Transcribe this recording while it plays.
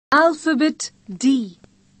Alphabet D.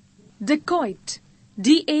 Dacoit.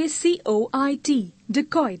 D-A-C-O-I-T.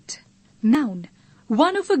 Dacoit. Noun.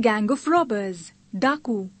 One of a gang of robbers.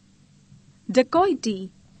 Daku.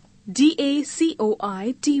 Dacoity.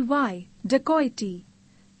 D-A-C-O-I-T-Y. Dacoity.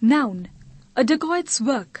 Noun. A dacoit's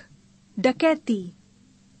work. Dacaity.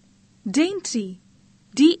 Dainty.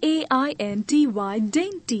 D-A-I-N-T-Y.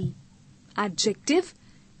 Dainty. Adjective.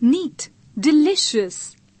 Neat.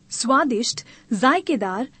 Delicious. स्वादिष्ट,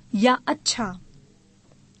 जायकेदार या अच्छा.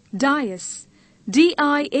 Dais.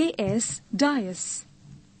 D-I-A-S. Dais.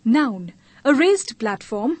 Noun. A raised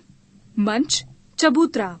platform. Munch.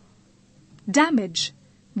 Chabutra. Damage.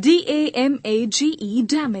 D-A-M-A-G-E.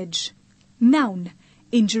 Damage. Noun.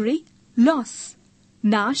 Injury. Loss.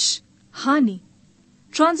 Nash. Hani.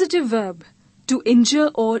 Transitive verb. To injure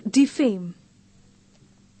or defame.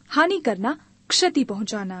 हानि करना, क्षति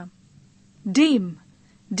पहुंचाना. Dame.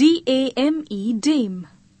 D-A-M-E. Dame.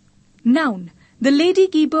 Noun. The lady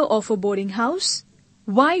keeper of a boarding house.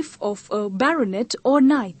 Wife of a baronet or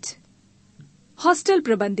knight. Hostel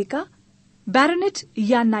प्रबंधिका. Baronet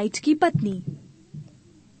या knight की पत्नी.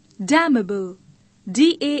 Damnable.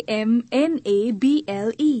 D-A-M-N-A-B-L-E.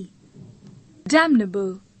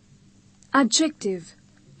 Damnable. Adjective.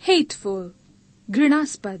 Hateful.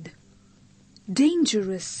 घृणास्पद.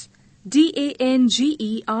 Dangerous. D-A-N-G-E-R-O-U-S.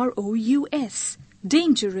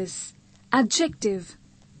 Dangerous. Adjective.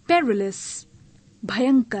 Perilous.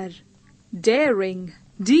 Bhayankar. Daring.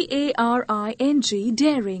 D-A-R-I-N-G.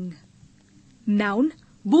 Daring. Noun.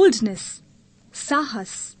 Boldness.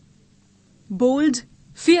 Sahas. Bold.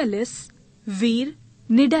 Fearless. Veer.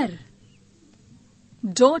 Nidar.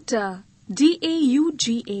 Daughter. D-A-U-G-H-T-E-R.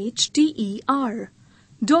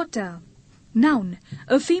 Daughter. Noun.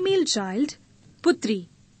 A female child. Putri.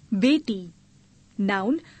 Beti.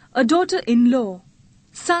 Noun. A daughter-in-law.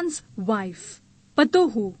 Son's wife.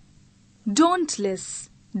 Patohu. Dauntless.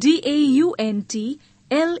 D-A-U-N-T-L-E-S-S.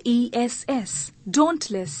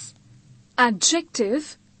 Dauntless.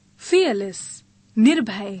 Adjective. Fearless.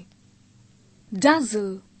 Nirbhay.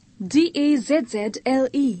 Dazzle.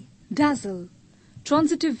 D-A-Z-Z-L-E. Dazzle.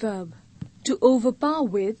 Transitive verb. To overpower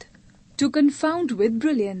with. To confound with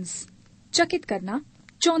brilliance. चकित करना,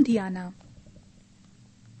 चौंधियाना.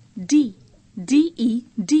 D.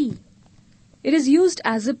 D-E-D. It is used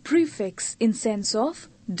as a prefix in sense of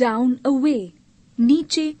down, away,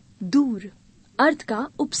 नीचे, दूर, अर्थ का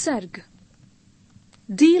उपसर्ग.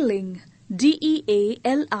 Dealing.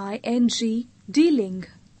 D-E-A-L-I-N-G. Dealing.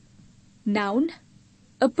 Noun.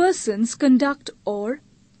 A person's conduct or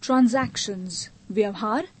transactions.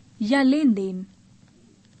 व्यवहार या लेन then.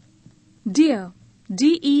 Dear.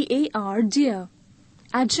 D-E-A-R. Dear.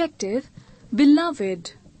 Adjective.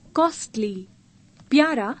 Beloved. Costly.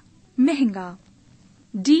 Pyara. Mehenga.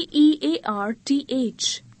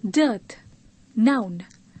 D-E-A-R-T-H. Dearth. Noun.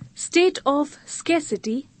 State of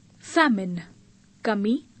scarcity. Famine.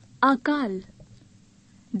 Kami. Akal.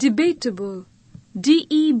 Debatable.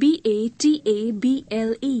 D-E-B-A-T-A-B-L-E.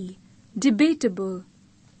 Debatable.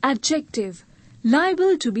 Adjective.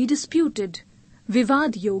 Liable to be disputed.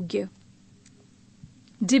 Vivad yogya.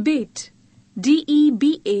 Debate.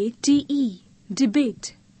 D-E-B-A-T-E.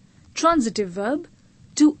 Debate. Transitive verb.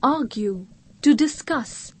 To argue. To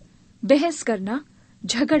discuss. बहस करना,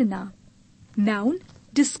 झगड़ना. Noun.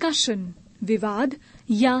 Discussion. विवाद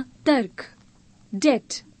या तर्क.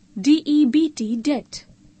 Debt. D-E-B-T. Debt.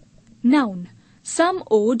 Noun. Sum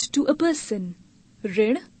owed to a person.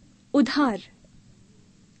 ऋण. उधार.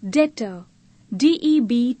 Debtor.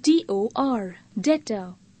 D-E-B-T-O-R.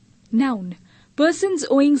 Debtor. Noun. Persons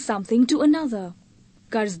owing something to another.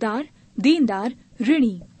 कर्जदार, देनदार,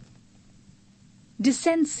 ऋणी.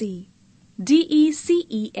 Decency.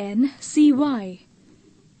 D-E-C-E-N-C-Y.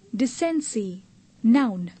 Decency.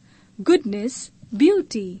 Noun. Goodness,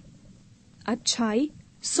 beauty. अच्छाई,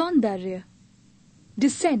 सौंदर्य.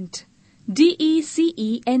 Decent.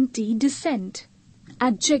 D-E-C-E-N-T. Decent.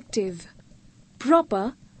 Adjective.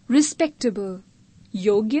 Proper, respectable.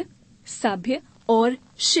 योग्य, सभ्य और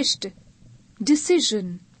शिष्ट.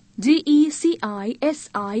 Decision. D-E-C-I-S-I-O-N.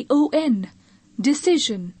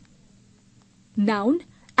 Decision. Noun.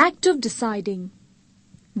 Act of deciding.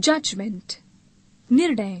 Judgment.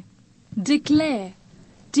 Nirnay. Declare.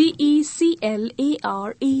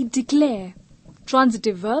 D-E-C-L-A-R-E. Declare.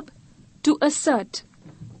 Transitive verb. To assert.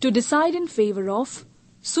 To decide in favor of.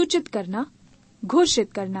 सूचित करना,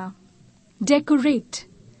 घोषित करना. Decorate.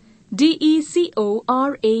 D-E-C-O-R-A-T-E.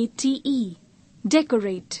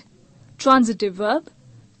 Decorate. Transitive verb.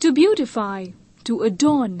 To beautify. To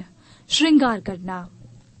adorn. श्रृंगार करना.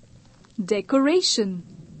 Decoration.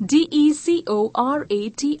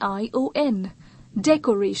 D-E-C-O-R-A-T-I-O-N.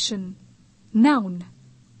 decoration. Noun,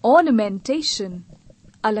 ornamentation.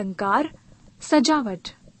 अलंकार, सजावट.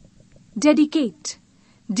 Dedicate,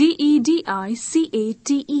 dedicate,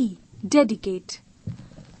 dedicate.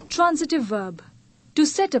 Transitive verb, to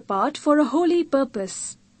set apart for a holy purpose,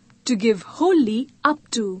 to give wholly up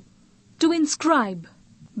to inscribe,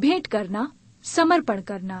 भेंट करना, समर्पण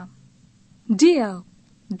करना. Deer,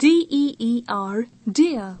 deer,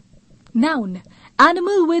 deer. Noun,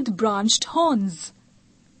 animal with branched horns.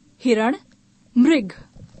 हिरण, मृग.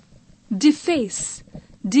 Deface,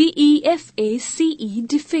 deface,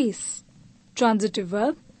 deface. Transitive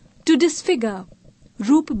verb, to disfigure,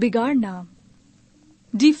 रूप बिगाड़ना.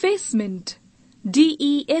 Defacement,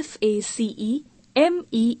 defacement,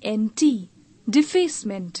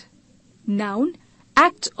 defacement. Noun,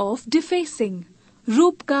 act of defacing,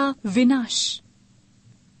 रूप का विनाश.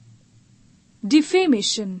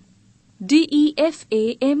 Defamation, defamation,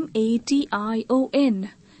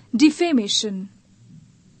 defamation.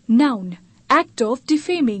 Noun, act of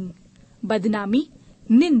defaming, बदनामी,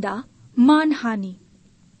 निंदा, मानहानि.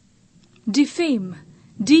 Defame,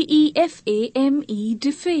 defame,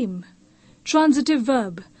 defame. Transitive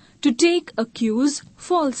verb, to take, accuse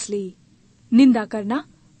falsely, निंदा करना,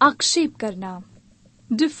 आक्षेप करना.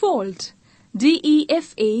 Default,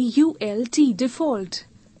 default, default.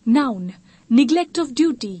 Noun, neglect of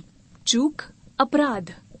duty, चूक, अपराध.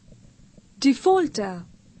 Defaulter,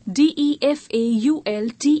 defaulter,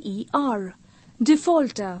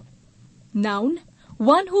 defaulter. Noun,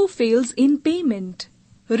 one who fails in payment,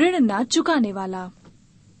 ऋण न चुकाने वाला.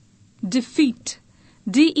 Defeat,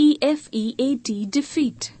 defeat,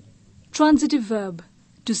 defeat. Transitive verb,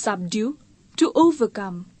 to subdue, to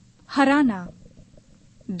overcome, Hariana.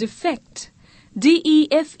 Defect,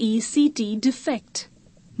 defect, defect.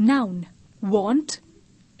 Noun, want,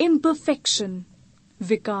 imperfection,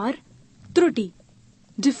 विकार, त्रुटि.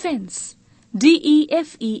 Defense,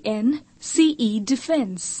 defence,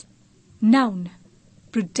 defense. Noun,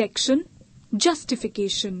 protection,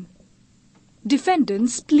 justification.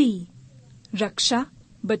 Defendant's plea, रक्षा,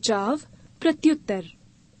 बचाव, प्रत्युत्तर.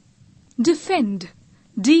 Defend,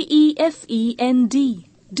 defend,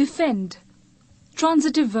 defend.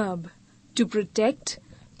 Transitive verb, to protect,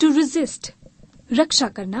 to resist, रक्षा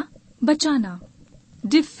करना, बचाना.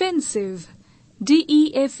 Defensive,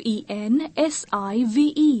 defensive,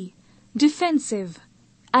 defensive.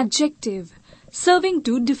 Adjective, serving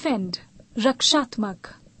to defend, रक्षात्मक.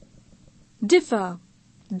 Differ,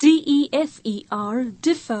 defer,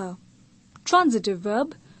 differ. Transitive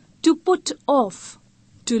verb, to put off,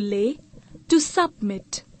 to lay, to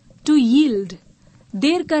submit, to yield.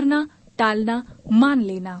 देर करना, टालना, मान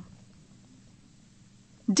लेना.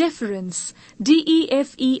 Deference, deference,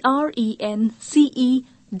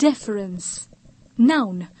 deference.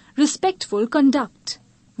 Noun, respectful conduct,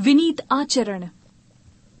 Vineet आचरण.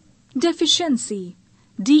 Deficiency,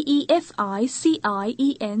 deficiency,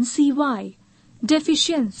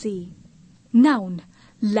 deficiency. Noun,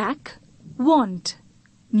 lack, want,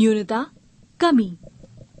 न्यूनता, कमी.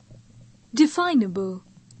 Definable,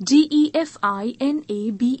 definable,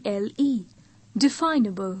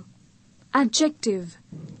 definable. Adjective,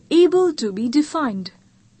 able to be defined,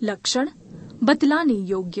 लक्षण, बतलाने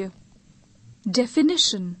योग्य.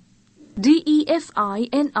 Definition, definition,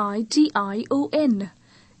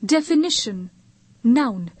 definition.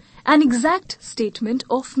 Noun, an exact statement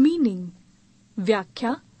of meaning.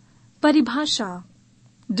 व्याख्या, परिभाषा.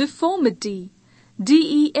 Deformity,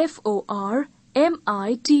 deformity,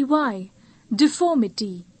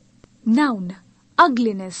 deformity. Noun,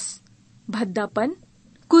 ugliness, भद्दापन,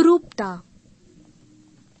 कुरूपता.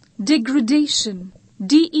 Degradation,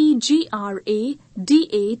 degradation,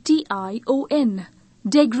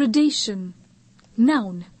 degradation.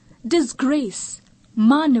 Noun, disgrace,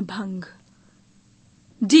 मानभंग.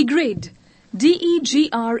 Degrade,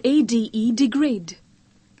 degrade, degrade.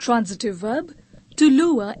 Transitive verb, to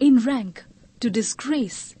lower in rank, to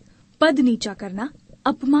disgrace, पद नीचा करना,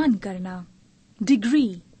 अपमान करना.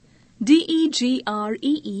 Degree, degree,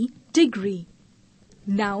 degree.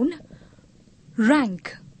 Noun,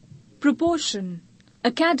 rank, proportion,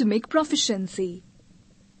 academic proficiency.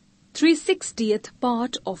 360th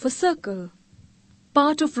part of a circle,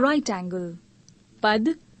 part of right angle.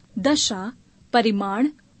 Pad, dasha,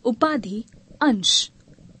 pariman, upadhi, ansh.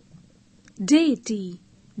 Deity,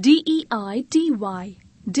 deity,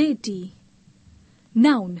 deity.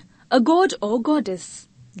 Noun, a god or goddess,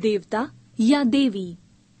 devta ya devi.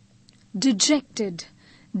 Dejected,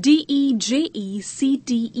 dejected,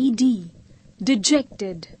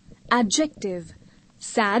 dejected. Adjective,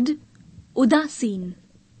 sad, udasin.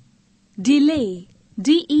 Delay,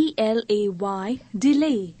 delay,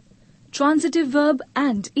 delay. Transitive verb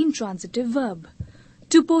and intransitive verb.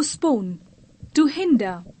 To postpone, to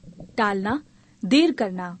hinder, टालना, देर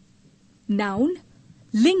करना. Noun,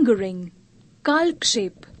 lingering,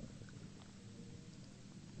 कालक्षेप.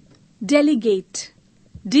 Delegate,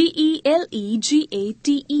 delegate,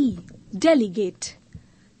 delegate.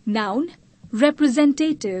 Noun,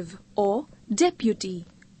 representative or deputy,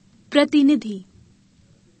 प्रतिनिधि.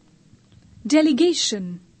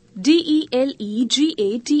 Delegation,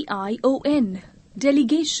 delegation,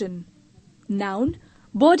 delegation. Noun,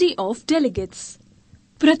 body of delegates,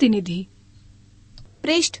 प्रतिनिधि.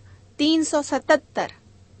 पृष्ठ 377.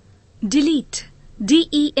 Delete,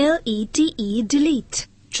 delete, delete.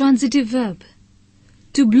 Transitive verb.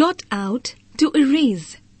 To blot out, to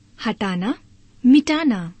erase. हटाना,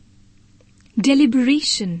 मिटाना.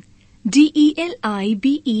 Deliberation,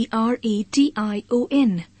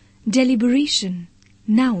 deliberation, deliberation.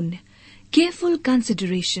 Noun, careful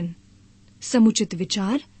consideration. समुचित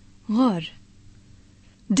विचार, गौर.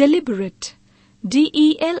 Deliberate,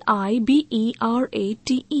 deliberate,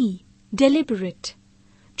 deliberate.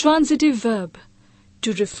 Transitive verb.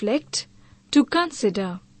 To reflect, to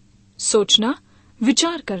consider. सोचना,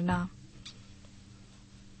 विचार करना.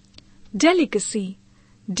 Delicacy,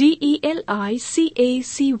 delicacy,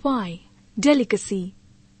 delicacy.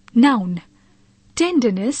 Noun,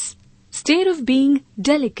 tenderness, state of being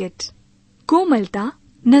delicate. कोमलता,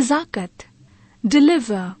 नजाकत.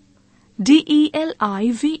 Deliver,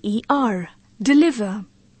 deliver, deliver.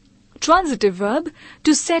 Transitive verb.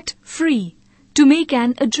 To set free, to make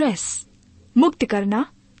an address. मुक्त करना,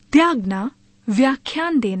 त्यागना,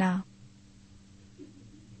 व्याख्यान देना.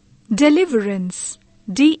 Deliverance,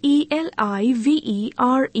 deliverance,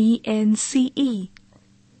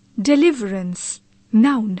 deliverance.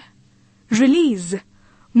 Noun, release,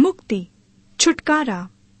 mukti, छुटकारा.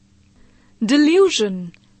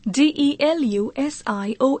 Delusion,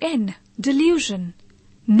 delusion, delusion.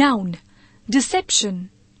 Noun, deception,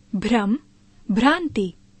 भ्रम,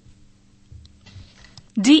 भ्रांति.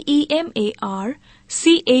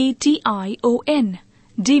 demarcation,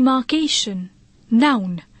 demarcation.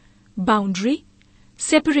 Noun, boundary,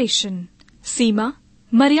 separation, सीमा,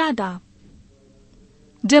 मर्यादा.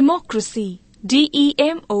 Democracy,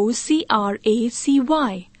 democracy,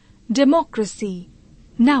 democracy.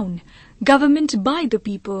 Noun, government by the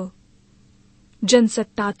people.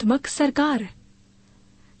 जनसत्तात्मक सरकार.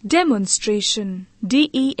 Demonstration,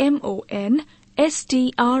 demonstration,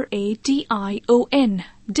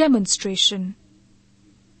 demonstration.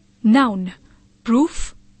 Noun,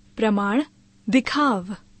 proof, प्रमाण,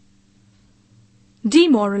 दिखाव.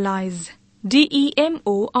 Demoralize,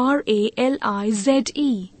 demoralize,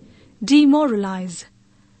 demoralize.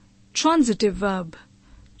 Transitive verb.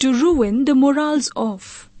 To ruin the morals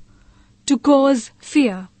of. To cause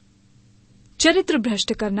fear. चरित्र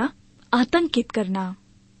भ्रष्ट करना, आतंकित करना.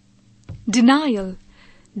 Denial,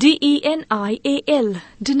 denial,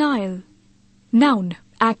 denial. Noun,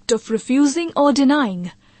 act of refusing or denying.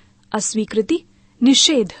 अस्वीकृति,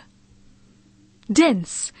 निषेध.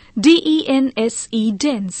 Dense, dense,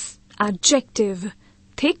 dense. Adjective,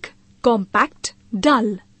 thick, compact,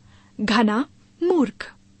 dull. घना,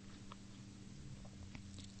 मूर्ख.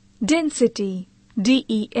 Density,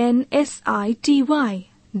 density,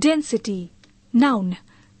 density. Noun,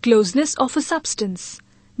 closeness of a substance.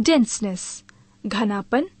 Denseness,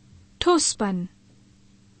 घनापन, ठोसपन.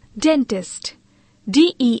 Dentist,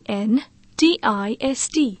 dentist,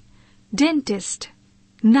 dentist.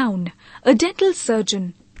 Noun, a dental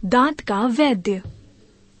surgeon, दांत का वैद्य.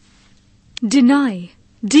 Deny,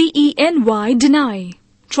 deny, deny.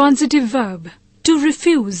 Transitive verb. To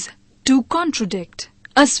refuse, to contradict.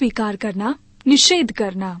 अस्वीकार करना, निषेध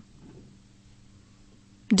करना.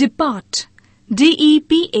 Depart,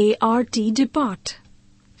 depart, depart.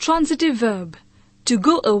 Transitive verb. To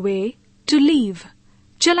go away, to leave.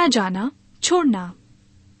 चला जाना, छोड़ना.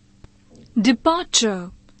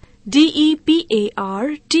 Departure,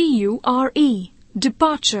 departure,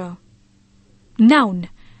 departure. Noun,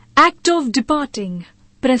 act of departing,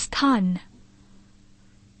 प्रस्थान.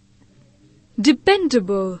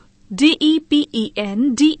 Dependable, dependable,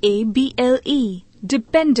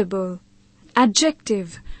 dependable. Adjective,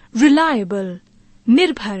 reliable,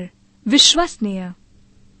 निर्भर, विश्वसनीय.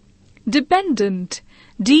 Dependent,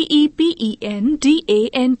 dependant,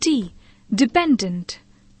 dependent.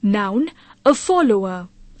 Noun, a follower,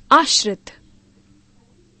 आश्रित.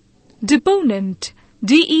 Deponent,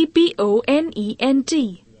 deponent,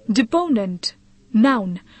 deponent.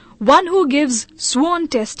 Noun, one who gives sworn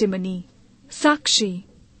testimony, sakshi.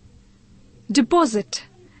 Deposit,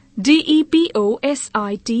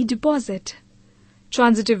 deposit, deposit.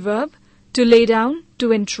 Transitive verb, to lay down,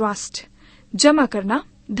 to entrust. जमा करना,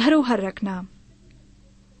 धरोहर रखना.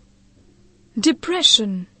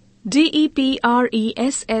 Depression, depression,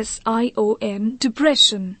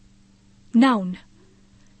 depression. Noun.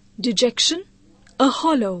 Dejection, a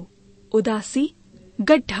hollow. उदासी,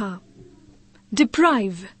 गड्ढा.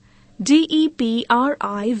 Deprive,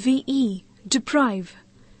 deprive, deprive.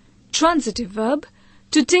 Transitive verb,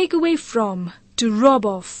 to take away from, to rob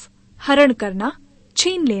of. हरण करना,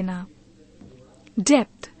 छीन लेना.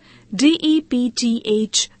 Depth,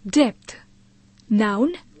 depth, depth.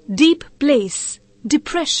 Noun, deep place,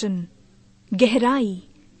 depression. गहराई.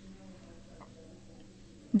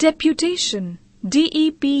 Deputation,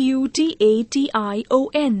 deputation,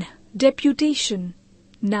 deputation.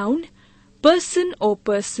 Noun, person or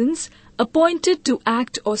persons appointed to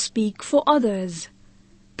act or speak for others.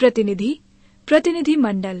 Pratinidhi, Pratinidhi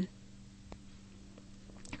Mandal.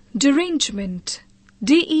 Derangement,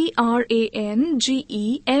 derangement,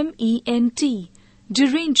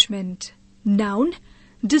 derangement. Noun,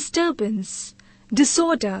 disturbance,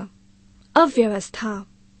 disorder, avyavastha.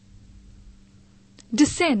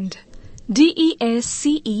 Descend,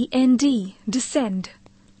 descend, descend.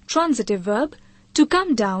 Transitive verb, to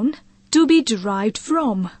come down, to be derived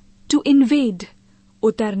from, to invade.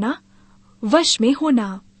 उतरना, वश में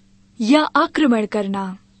होना, या आक्रमण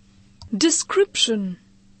करना. Description,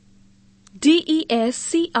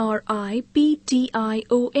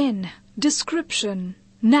 description, description.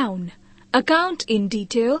 Noun, account in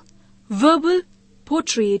detail, verbal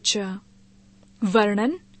portraiture.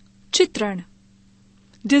 Varnan, chitran.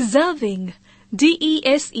 Deserving,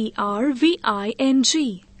 deserving,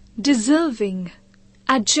 deserving.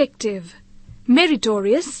 Adjective,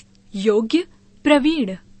 meritorious, yogya,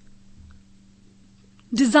 praveen.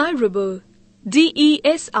 Desirable,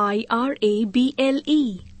 desirable,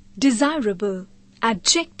 desirable.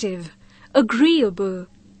 Adjective, agreeable,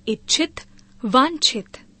 ichchit,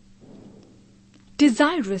 vanchit.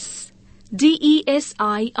 Desirous, desirous,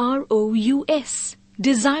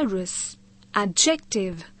 desirous.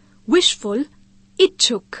 Adjective, wishful,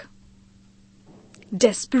 ichchuk.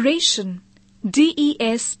 Desperation,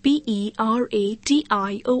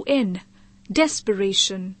 desperation,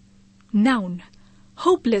 desperation. Noun,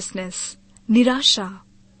 hopelessness, nirasha.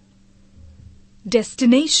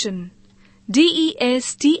 Destination,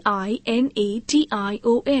 destination,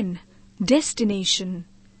 destination.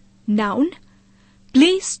 Noun,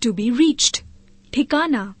 place to be reached,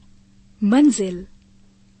 ठिकाना, मंजिल.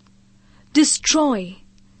 Destroy,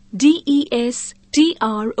 destroy,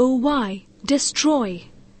 destroy.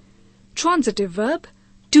 Transitive verb,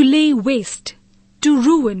 to lay waste, to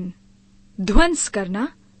ruin. ध्वंस करना,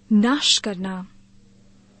 नाश करना.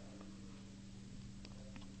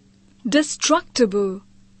 Destructible,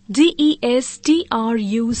 destructible,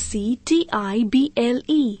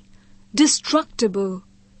 destructible.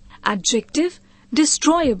 Adjective,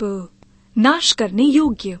 destroyable, नाश करने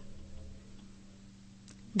योग्य.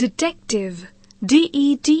 Detective,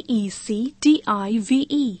 detective,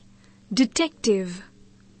 detective.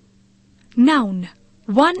 Noun,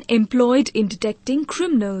 one employed in detecting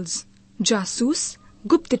criminals. Jasus,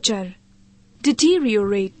 guptachar.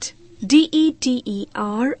 Deteriorate, deteriorate,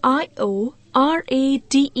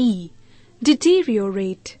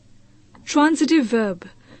 deteriorate. Transitive verb,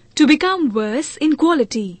 to become worse in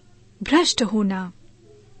quality. Bhrashta hona.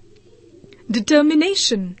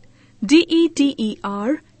 Determination,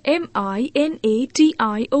 determination,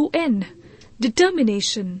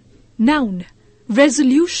 determination. Noun,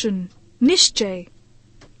 resolution, nishchay.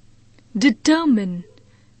 Determine,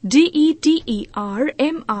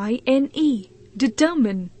 determine,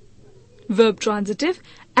 determine. Verb transitive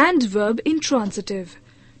and verb intransitive.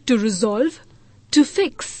 To resolve, to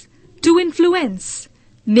fix, to influence.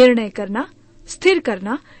 निर्णय करना, स्थिर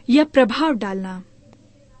करना या प्रभाव डालना.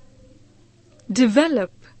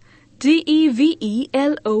 Develop,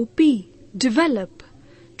 develop, develop.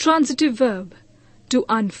 Transitive verb, to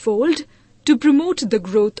unfold, to promote the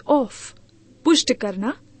growth of. पुष्ट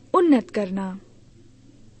करना, उन्नत करना.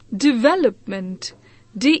 Development,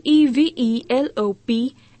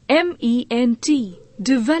 development,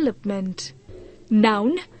 development.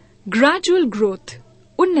 Noun, gradual growth,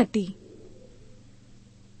 unnati.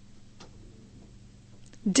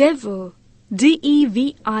 Devil,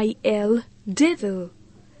 devil, devil.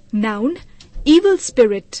 Noun, evil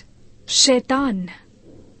spirit, shaitan.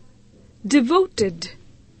 Devoted,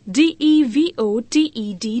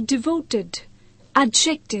 devoted, devoted.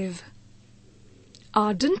 Adjective,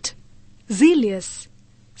 ardent, zealous.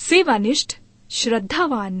 Sevanisht,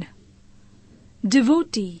 shraddhavan.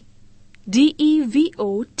 Devotee,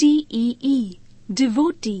 devotee,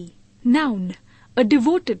 devotee. Noun, a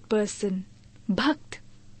devoted person. Bhakt.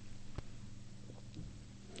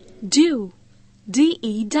 Dew,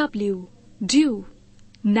 dew, dew.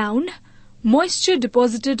 Noun, moisture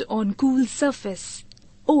deposited on cool surface.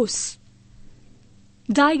 Os.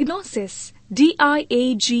 Diagnosis, diagnosis,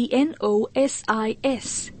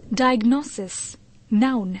 diagnosis.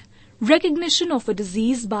 Noun, recognition of a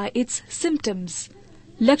disease by its symptoms.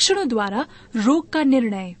 लक्षणों द्वारा रोग का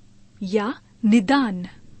निर्णय या निदान.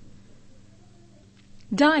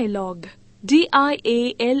 Dialogue,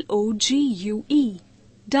 dialogue,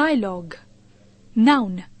 dialogue.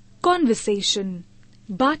 Noun, conversation,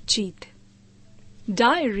 बातचीत.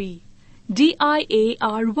 Diary, diary,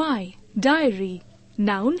 diary.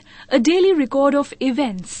 Noun, a daily record of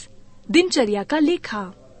events, दिनचर्या का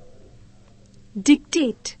लेखा.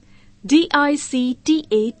 Dictate, dictate,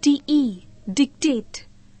 dictate.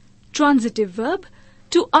 Transitive verb,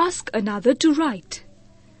 to ask another to write,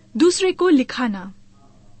 दूसरे को लिखाना.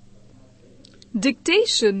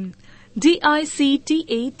 Dictation, dictation,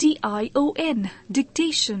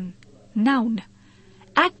 dictation. Noun,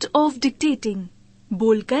 act of dictating,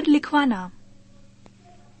 बोलकर लिखवाना.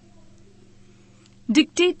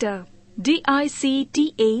 Dictator, dictator,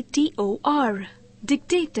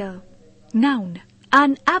 dictator. Noun,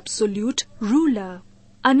 an absolute ruler,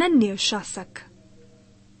 अनन्य शासक.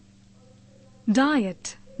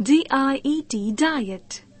 Diet, diet,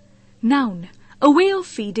 diet. Noun, a way of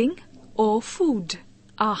feeding or food,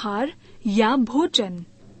 आहार या भोजन.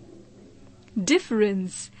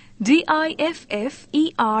 Difference, difference,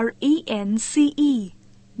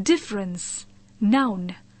 difference. Noun,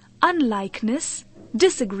 unlikeness,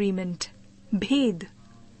 disagreement, भेद.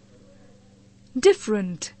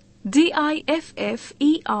 Different, different,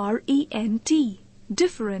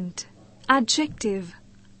 different. Adjective,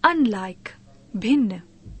 unlike, भिन्न.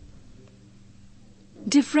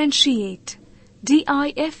 Differentiate,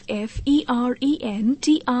 differentiate,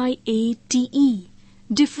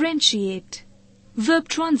 differentiate. Verb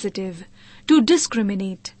transitive, to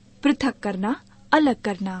discriminate, पृथक करना, अलग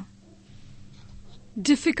करना.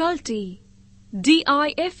 Difficulty,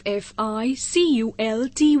 difficulty,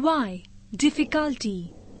 difficulty.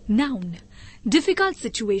 Noun, difficult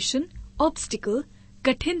situation, obstacle,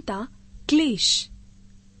 कठिनता, क्लेश.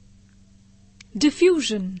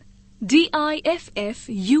 Diffusion, diffusion,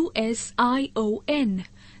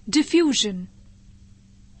 diffusion.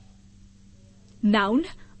 Noun,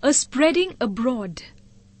 a spreading abroad.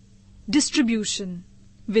 Distribution,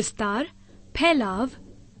 विस्तार, फैलाव,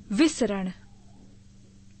 विसरण.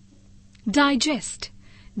 Digest,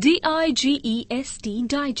 digest,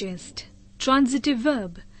 digest. Transitive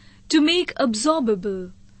verb, to make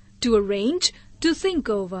absorbable, to arrange, to think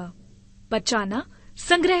over. पचाना,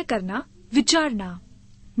 संग्रह करना, विचारना.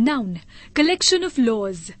 Noun, collection of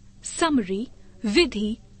laws, summary,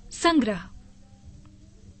 विधि, संग्रह.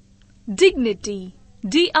 Dignity,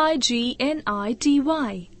 dignity,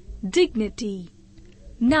 dignity.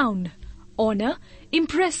 Noun, honor,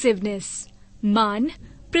 impressiveness, मान,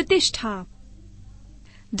 प्रतिष्ठा.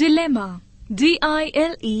 Dilemma,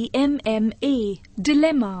 dilemma,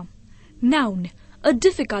 dilemma. Noun, a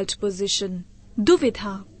difficult position,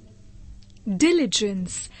 दुविधा.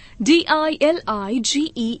 Diligence, diligence,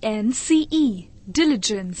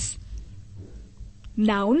 diligence.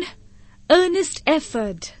 Noun, earnest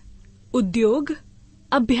effort, उद्योग,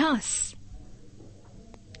 अभ्यास.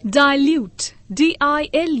 Dilute,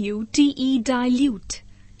 dilute, dilute.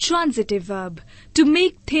 Transitive verb, to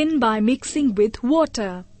make thin by mixing with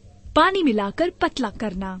water, पानी मिलाकर पतला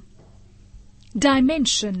करना.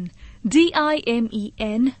 Dimension, dimension,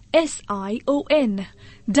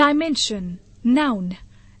 dimension. Noun,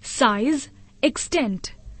 size, extent,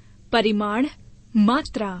 परिमाण,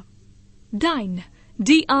 मात्रा. Dine,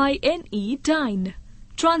 dine, dine.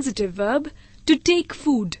 Transitive verb, to take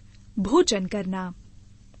food, भोजन करना.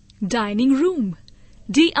 Dining room,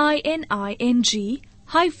 dining-room,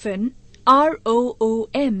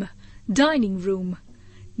 dining room.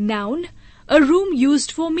 Noun, a room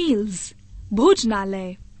used for meals,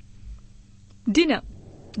 भोजनालय. Dinner,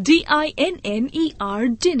 dinner,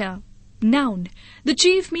 dinner. Noun, the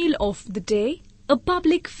chief meal of the day, a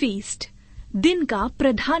public feast, दिन का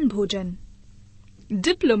प्रधान भोजन.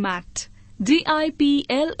 Diplomat,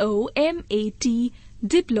 diplomat,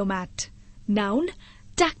 diplomat. Noun,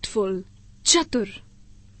 tactful, chatur.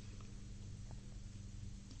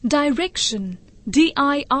 Direction,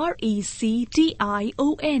 direction,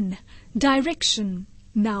 direction.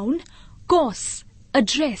 Noun, course,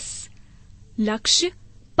 address. Lakshya,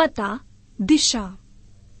 pata, disha.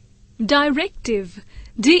 Directive,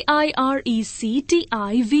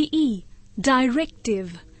 D-I-R-E-C-T-I-V-E,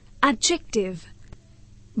 directive, adjective.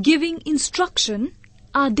 Giving instruction,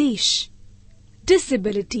 आदेश.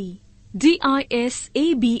 Disability,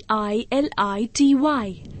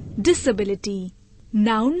 D-I-S-A-B-I-L-I-T-Y, disability.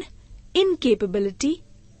 Noun, incapability,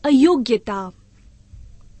 अयोग्यता.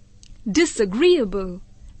 Disagreeable,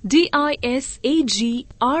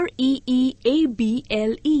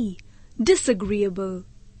 D-I-S-A-G-R-E-E-A-B-L-E, disagreeable.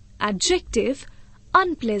 Adjective,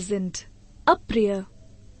 unpleasant, अप्रिय.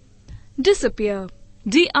 Disappear,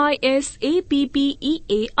 D-I-S-A-P-P-E-A-R,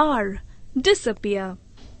 disappear.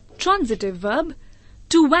 Transitive verb,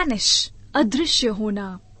 to vanish, अदृश्य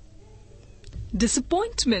होना.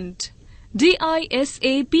 Disappointment,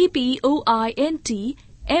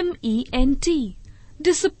 D-I-S-A-P-P-O-I-N-T-M-E-N-T,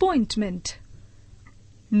 disappointment.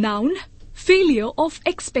 Noun, failure of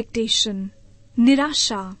expectation,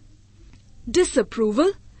 nirasha.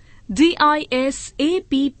 Disapproval,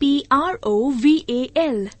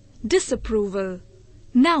 D-I-S-A-P-P-R-O-V-A-L, disapproval.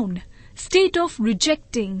 Noun, state of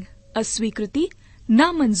rejecting, aswikriti,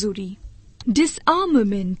 namanzuri.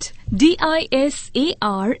 Disarmament,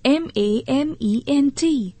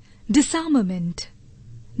 D-I-S-A-R-M-A-M-E-N-T, disarmament.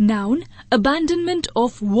 Noun, abandonment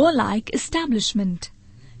of warlike establishment,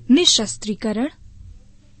 nishastrikaran.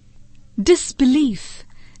 Disbelief,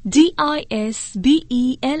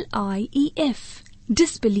 D-I-S-B-E-L-I-E-F,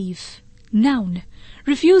 disbelief. Noun,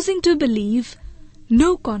 refusing to believe,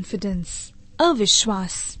 no confidence,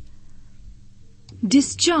 avishwas.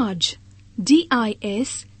 Discharge,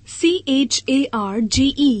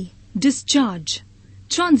 D-I-S-C-H-A-R-G-E, discharge.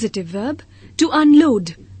 Transitive verb, to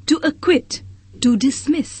unload, to acquit, to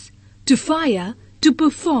dismiss, to fire, to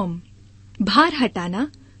perform. भार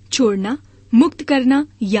हटाना, छोड़ना, मुक्त करना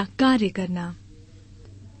या कार्य करना.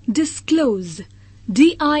 Disclose,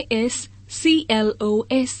 D-I-S-C-L-O-S-E,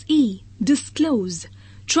 disclose.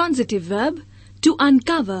 Transitive verb, to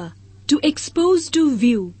uncover, to expose to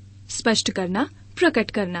view, स्पष्ट करना,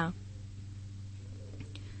 प्रकट करना.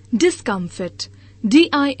 Discomfort,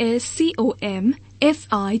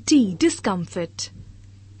 D-I-S-C-O-M-F-I-T, discomfort.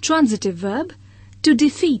 Transitive verb, to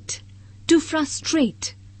defeat, to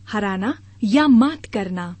frustrate, हराना या मात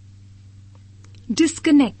करना.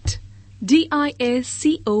 Disconnect,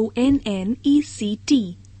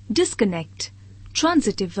 D-I-S-C-O-N-N-E-C-T, disconnect.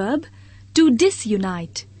 Transitive verb, to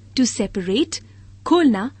disunite, to separate,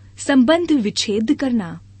 खोलना, संबंध विच्छेद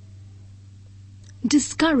करना.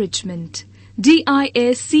 Discouragement,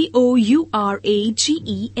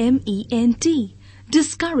 D-I-S-C-O-U-R-A-G-E-M-E-N-T,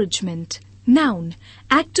 discouragement. Noun,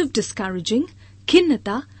 act of discouraging,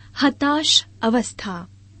 खिन्नता, हताश अवस्था.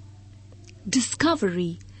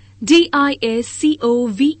 Discovery, D-I-S-C-O-V-E-R-Y,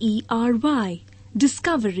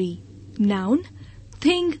 discovery. Noun,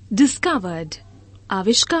 thing discovered,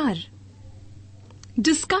 आविष्कार.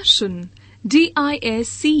 Discussion,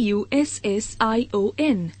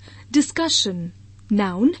 D-I-S-C-U-S-S-I-O-N, discussion.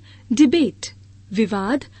 Noun, debate,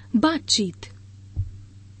 विवाद, बातचीत.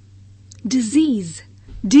 Disease,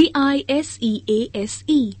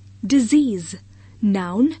 D-I-S-E-A-S-E, disease.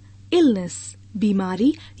 Noun, illness,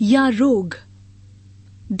 बीमारी या रोग.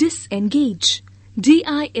 Disengage,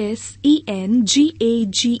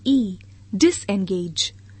 D-I-S-E-N-G-A-G-E,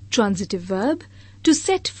 disengage. Transitive verb, to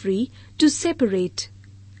set free, to separate.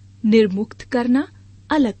 निर्मुक्त करना,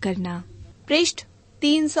 अलग करना. पृष्ठ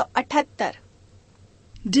 378.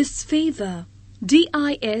 Disfavor,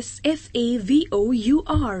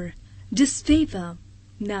 D-I-S-F-A-V-O-U-R, disfavor.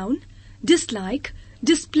 Noun, dislike,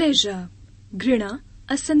 displeasure, घृणा,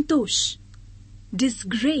 असंतोष.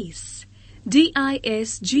 Disgrace,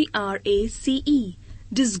 D-I-S-G-R-A-C-E,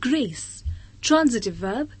 disgrace. Transitive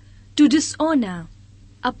verb, to dishonor,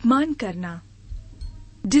 अपमान करना.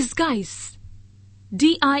 Disguise,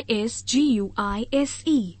 D-I-S-G-U-I-S-E,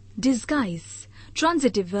 disguise.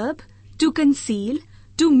 Transitive verb, to conceal,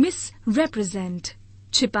 to misrepresent,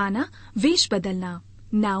 छिपाना, वेश बदलना.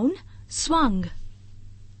 Noun, swung.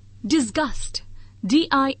 Disgust,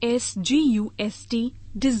 D-I-S-G-U-S-T,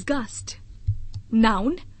 disgust.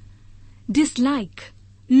 Noun, dislike,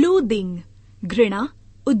 loathing, घृणा,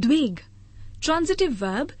 उद्वेग. Transitive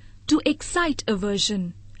verb, to excite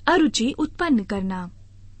aversion, अरुचि उत्पन्न करना.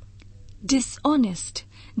 Dishonest,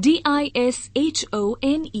 D-I-S-H-O-N-E-S-T,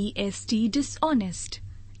 dishonest.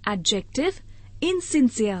 Adjective,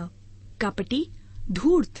 insincere, kapati,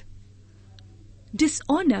 धूर्त.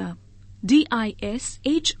 Dishonor, D-I-S-H-O-N-O-U-R,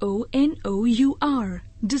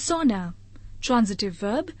 dishonor. Transitive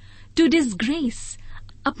verb, to disgrace,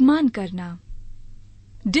 अपमान करना.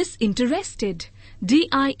 Disinterested,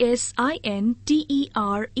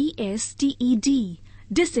 D-I-S-I-N-T-E-R-E-S-T-E-D,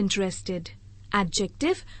 disinterested.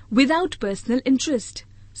 Adjective without personal interest.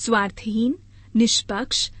 स्वार्थहीन,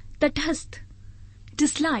 निष्पक्ष, तटस्थ.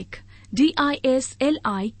 Dislike.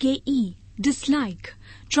 D-I-S-L-I-K-E. Dislike.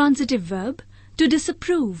 Transitive verb to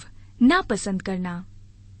disapprove. नापसंद करना.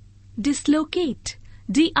 Dislocate.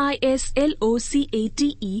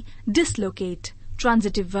 D-I-S-L-O-C-A-T-E. Dislocate.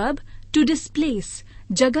 Transitive verb to displace.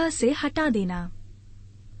 जगह से हटा देना.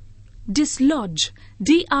 Dislodge.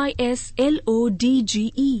 D-I-S-L-O-D-G-E.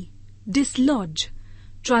 Dislodge.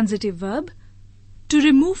 Transitive verb to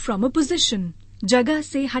remove from a position. जगह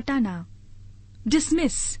से हटाना.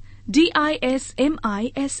 Dismiss.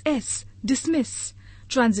 D-I-S-M-I-S-S. Dismiss.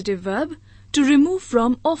 Transitive verb to remove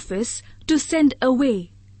from office, to send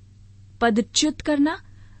away. पदच्युत करना,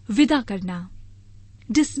 विदा करना.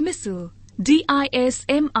 Dismissal. D-I-S-M-I-S-S-A-L.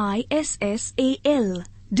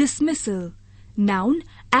 Dismissal. Noun,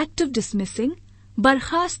 act of dismissing.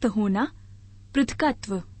 बर्खास्त होना,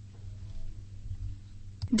 पृथकत्व.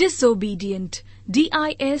 Disobedient.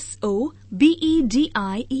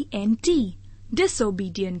 D-I-S-O-B-E-D-I-E-N-T.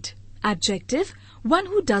 Disobedient. Adjective, one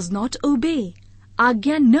who does not obey.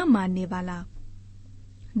 आज्ञा न मानने वाला.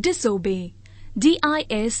 Disobey.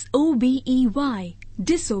 D-I-S-O-B-E-Y.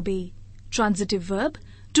 Disobey. Transitive verb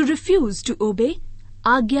to refuse to obey.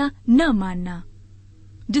 आज्ञा न मानना.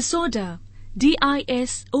 Disorder.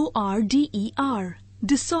 D-I-S-O-R-D-E-R.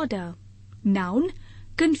 Disorder. Noun,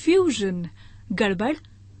 confusion. गड़बड़,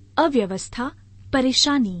 अव्यवस्था,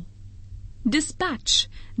 परेशानी. Dispatch.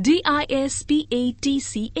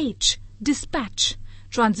 D-I-S-P-A-T-C-H. Dispatch.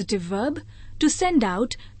 Transitive verb to send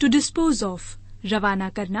out, to dispose of. रवाना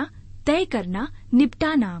करना, तय करना,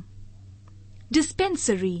 निपटाना.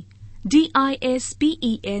 Dispensary.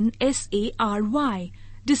 D-I-S-P-E-N-S-A-R-Y.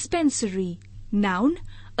 Dispensary. Noun,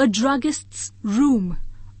 a druggist's room.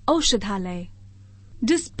 औषधालय.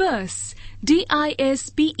 Disperse.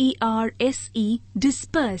 D-I-S-P-E-R-S-E.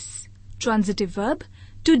 Disperse. Transitive verb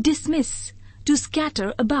to dismiss, to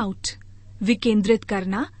scatter about. विकेंद्रित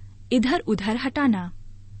करना, इधर उधर हटाना.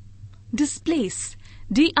 Displace.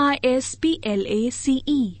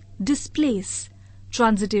 D-I-S-P-L-A-C-E. Displace.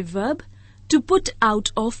 Transitive verb to put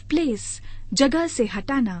out of place. जगह से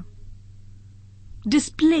हटाना.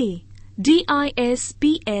 Display.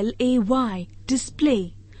 D-I-S-P-L-A-Y.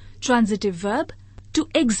 Display. Transitive verb to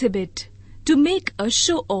exhibit, to make a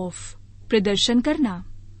show off. प्रदर्शन करना.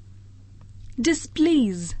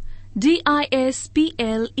 Displease. D-I-S-P-L-E-A-S-E.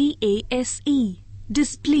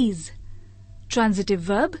 Displease. Transitive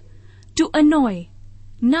verb to annoy.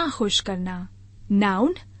 नाखुश करना.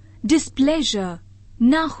 Noun, displeasure.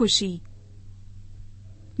 नाखुशी.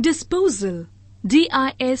 Disposal.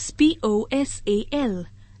 D-I-S-P-O-S-A-L.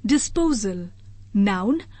 Disposal.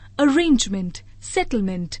 Noun, arrangement,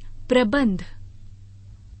 settlement, प्रबंध.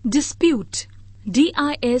 Dispute.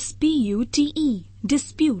 D-I-S-P-U-T-E.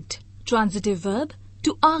 Dispute. Transitive verb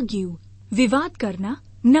to argue. विवाद करना,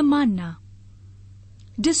 न मानना.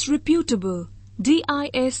 Disreputable.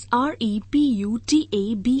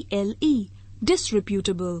 D-I-S-R-E-P-U-T-A-B-L-E.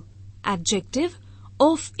 Disreputable. Adjective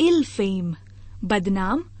of ill fame.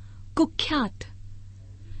 बदनाम, कुख्यात.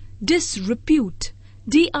 Disrepute.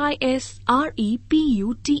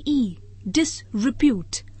 D-I-S-R-E-P-U-T-E.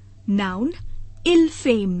 Disrepute. Noun, ill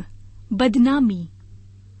fame, badnami.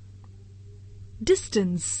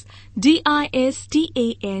 Distance. D-I-S-T-A-N-C-E.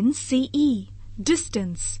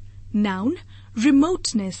 Distance. Noun,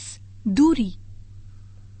 remoteness, duri.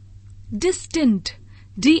 Distant.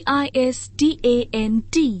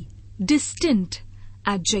 D-I-S-T-A-N-T. Distant.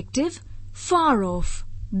 Adjective, far off,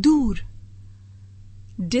 dur.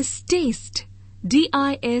 Distaste.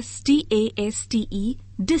 D-I-S-T-A-S-T-E.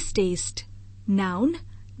 Distaste. Noun,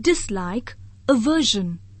 dislike,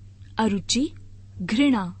 aversion. Aruchi,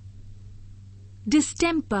 घृणा.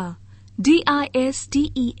 Distemper.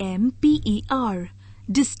 D-I-S-T-E-M-P-E-R.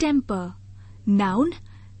 Distemper. Noun,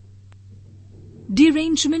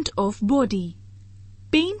 derangement of body.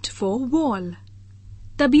 Paint for wall.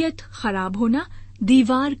 तबीयत खराब होना,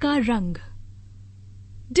 दीवार का रंग.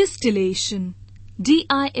 Distillation.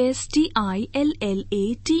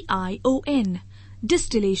 D-I-S-T-I-L-L-A-T-I-O-N.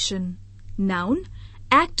 Distillation. Noun,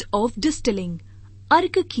 act of distilling.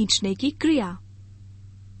 अर्क खींचने की क्रिया.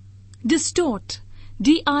 Distort.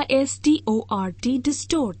 D-I-S-T-O-R-T.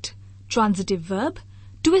 Distort. Transitive verb,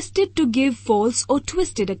 twisted to give false or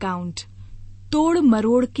twisted account. तोड़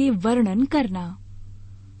मरोड़ के वर्णन करना.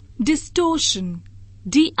 Distortion.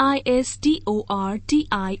 D-I-S-T-O-R-T-I-O-N.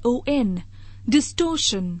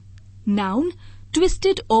 Distortion. Noun,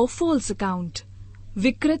 twisted or false account.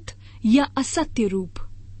 विकृत या असत्य रूप.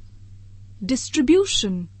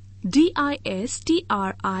 Distribution.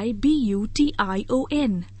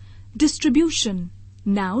 D-I-S-T-R-I-B-U-T-I-O-N. Distribution.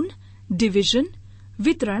 Noun. Division.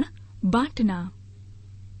 वितरण, बांटना.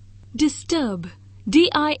 Disturb.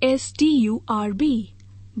 D-I-S-T-U-R-B.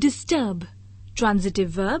 Disturb. Transitive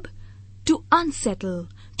verb. To unsettle.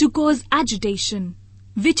 To cause agitation.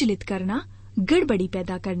 विचलित करना, गड़बड़ी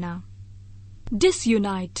पैदा करना.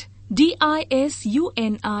 Disunite.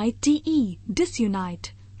 D-I-S-U-N-I-T-E.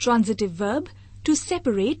 Disunite. Transitive verb. To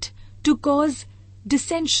separate. To cause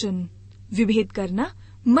dissension. विभेद करना,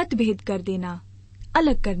 मतभेद कर देना,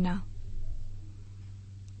 अलग करना.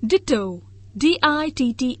 Ditto.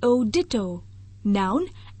 D-I-T-T-O. Ditto. Noun,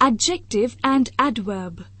 adjective and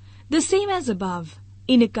adverb. The same as above.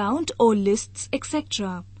 In account or lists,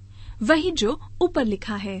 etc. वही जो ऊपर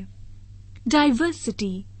लिखा है.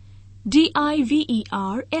 Diversity. D-I-V-E-R-S-I-T-Y.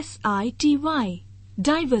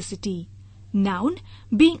 Diversity. Noun,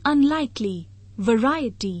 being unlikely.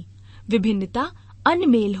 Variety. विभिन्नता,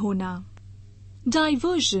 अनमेल होना.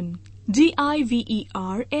 Diversion. D-I-V-E-R-S-I-O-N.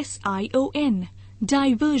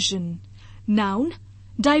 Diversion. Noun,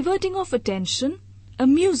 diverting of attention,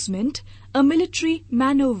 amusement, a military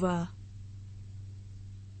maneuver.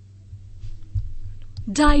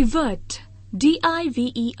 Divert.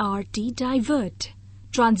 D-I-V-E-R-T. Divert.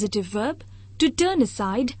 Transitive verb. To turn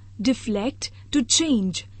aside, deflect, to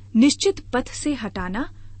change. निश्चित पथ से हटाना,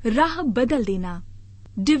 राह बदल देना.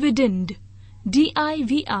 Dividend.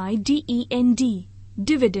 D-I-V-I-D-E-N-D.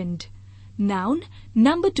 Dividend. Noun,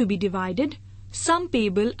 number to be divided, sum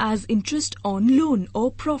payable as interest on loan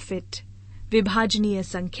or profit. विभाजनीय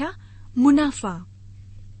संख्या, मुनाफा.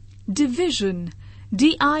 Division.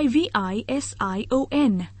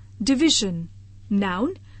 D-I-V-I-S-I-O-N. Division.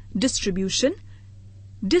 Noun, distribution.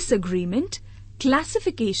 Disagreement,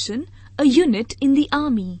 classification, a unit in the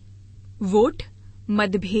army. Vote,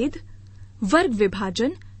 मतभेद, वर्ग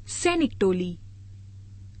विभाजन, सैनिक टोली.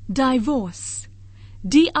 Divorce.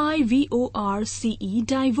 D-I-V-O-R-C-E.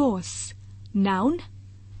 Divorce. Noun,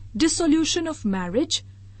 dissolution of marriage.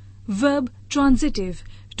 Verb transitive,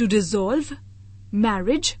 to dissolve,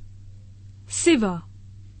 marriage. Sever.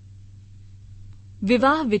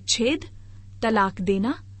 विवाह विच्छेद, तलाक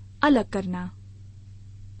देना, अलग करना.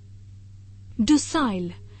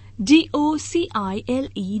 Docile.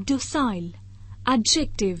 D-O-C-I-L-E. Docile.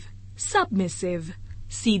 Adjective. Submissive.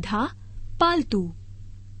 सीधा, पालतू.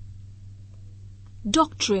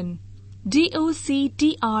 Doctrine.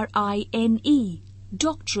 D-O-C-T-R-I-N-E.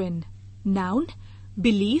 Doctrine. Noun,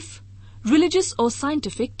 belief, religious or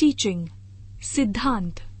scientific teaching.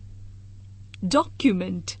 सिद्धांत.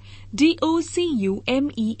 Document.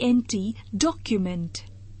 D-O-C-U-M-E-N-T. Document.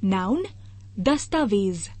 Noun,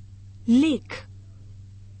 दस्तावेज, लेख.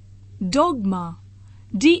 Dogma.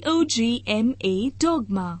 D-O-G-M-A.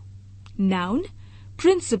 Dogma. Noun,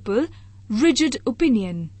 principle, rigid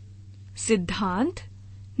opinion. सिद्धांत,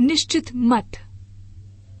 निश्चित मत.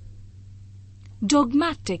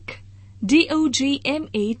 Dogmatic.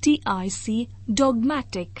 D-O-G-M-A-T-I-C.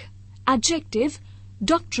 Dogmatic. Adjective,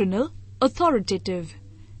 doctrinal, authoritative.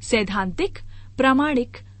 सैद्धांतिक,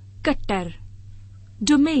 प्रामाणिक, कट्टर.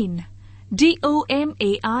 Domain.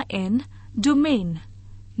 D-O-M-A-I-N. Domain.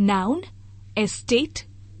 Noun, estate,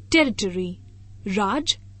 territory.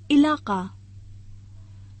 राज, इलाका.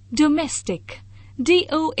 Domestic.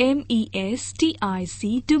 D-O-M-E-S-T-I-C.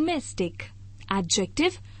 Domestic.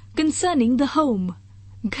 Adjective, concerning the home.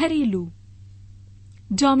 घरेलू.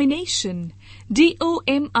 Domination.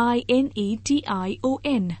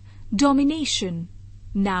 D-O-M-I-N-A-T-I-O-N. Domination.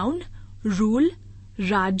 Noun, rule,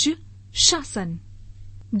 राज्य, शासन.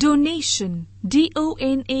 Donation.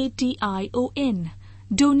 D-O-N-A-T-I-O-N.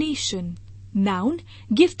 Donation. Noun,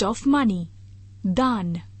 gift of money.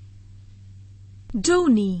 दान.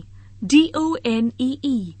 Donee.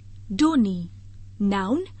 D-O-N-E-E. Donee.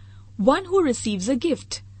 Noun, one who receives a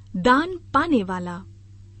gift. दान पाने वाला.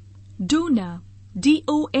 Donor.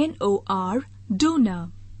 D-O-N-O-R.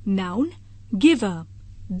 Donor. Noun, giver.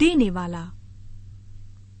 देने वाला.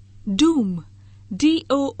 Doom.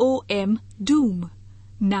 D-O-O-M. Doom.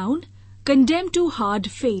 Noun, condemned to hard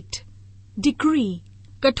fate. Decree.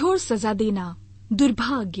 कठोर सजा देना.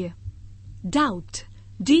 दुर्भाग्य. Doubt.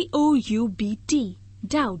 D-O-U-B-T.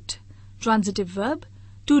 Doubt. Transitive verb,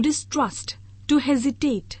 to distrust, to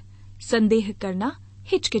hesitate. संदेह करना,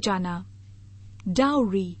 हिचकिचाना.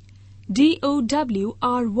 Dowry.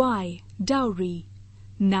 D-O-W-R-Y. Dowry.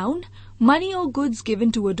 Noun, money or goods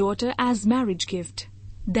given to a daughter as marriage gift.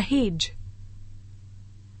 Dahej.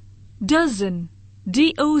 Dozen.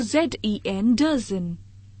 D-O-Z-E-N. Dozen.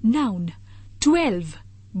 Noun, 12.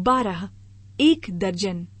 12. एक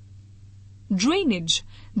दर्जन. Drainage.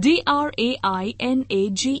 D-R-A-I-N-A-G-E.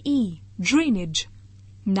 Drainage.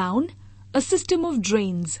 Noun, a system of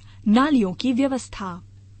drains, नालियों की व्यवस्था.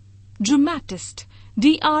 Dramatist,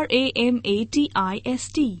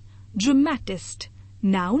 D-R-A-M-A-T-I-S-T, dramatist.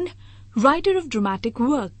 Noun, writer of dramatic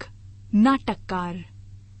work, नाटककार.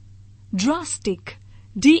 Drastic,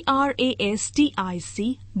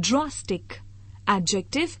 D-R-A-S-T-I-C, drastic.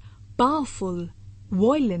 Adjective, powerful,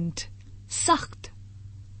 violent, sakht.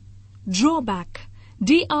 Drawback,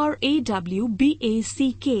 D-R-A-W-B-A-C-K,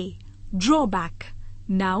 drawback.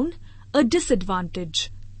 Noun, a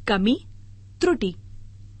disadvantage, kami, truti.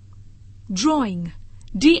 Drawing,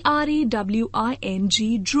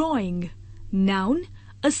 D-R-A-W-I-N-G, drawing. Noun,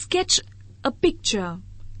 a sketch, a picture.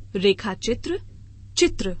 Rekha chitra,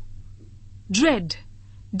 chitra. Dread,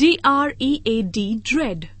 D-R-E-A-D,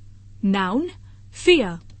 dread. Noun,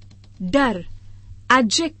 fear, dar.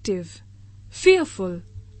 Adjective, fearful,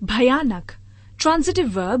 bhayanak. Transitive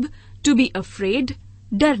verb, to be afraid,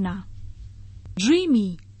 darna.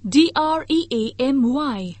 Dreamy,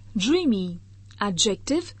 D-R-E-A-M-Y, dreamy.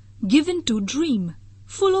 Adjective, given to dream,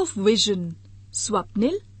 full of vision,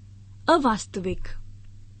 swapnil, avastavik.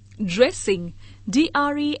 Dressing,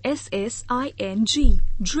 D-R-E-S-S-I-N-G,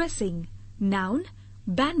 dressing. Noun,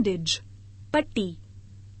 bandage, patti.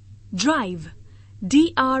 Drive,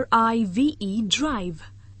 D-R-I-V-E, drive.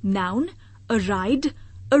 Noun, a ride,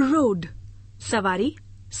 a road. Savari,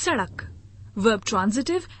 sadak. Verb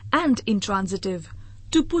transitive and intransitive,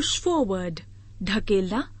 to push forward,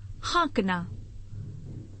 dhakelna, hankna.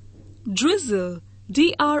 Drizzle,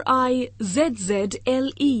 D-R-I-Z-Z-L-E,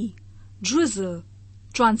 drizzle.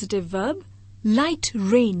 Transitive verb, light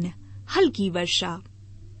rain, halki varsha.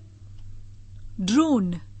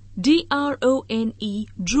 Drone, D-R-O-N-E,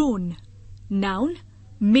 drone. Noun,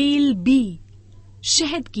 male bee,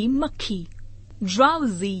 शहद की मक्खी.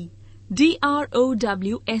 Drowsy,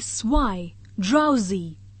 D-R-O-W-S-Y,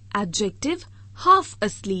 drowsy. Adjective, half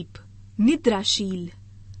asleep, nidrashil.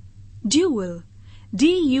 Dual,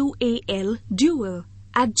 D-U-A-L, dual.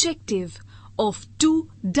 Adjective, of two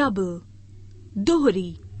double,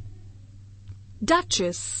 dohri.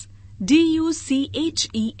 Duchess,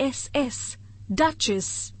 D-U-C-H-E-S-S,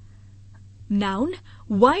 duchess. Noun,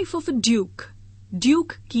 wife of a duke,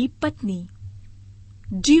 duke की पत्नी.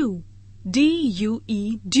 Due,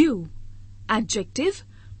 D-U-E, due. Adjective,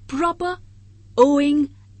 proper, owing,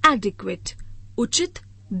 adequate. उचित,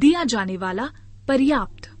 दिया जाने वाला,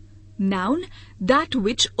 पर्याप्त. Noun, that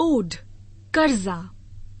which owed, कर्जा.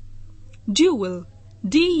 Duel,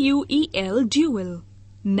 D-U-E-L, duel.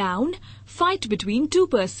 Noun, fight between two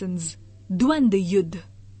persons, द्वंद्व युद्ध.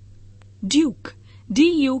 Duke,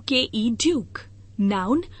 D-U-K-E, duke.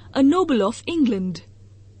 Noun, a noble of England,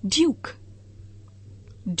 duke.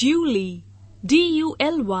 Duly,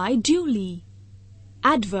 D-U-L-Y, duly.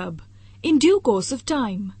 Adverb, in due course of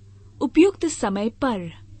time, उपयुक्त समय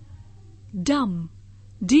पर. Dumb,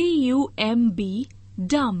 D-U-M-B,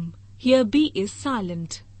 dumb. Here B is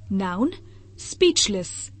silent. Noun,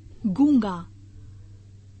 speechless, गूंगा.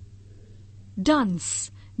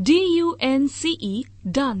 Dunce, D-U-N-C-E,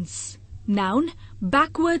 dunce. Noun,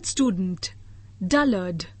 backward student,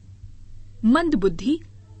 dullard. मंदबुद्धि,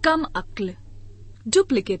 कम अक्ल.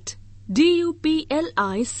 Duplicate, D-U-P-L-I-C-A-T-E,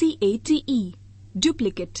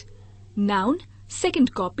 duplicate. Noun,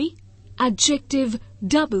 second copy. Adjective,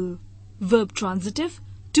 double. Verb transitive,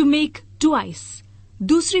 to make twice.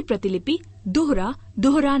 दूसरी प्रतिलिपि, दोहरा,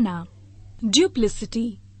 दोहराना.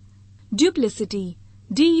 Duplicity, duplicity.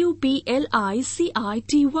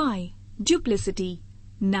 D-U-P-L-I-C-I-T-Y, duplicity.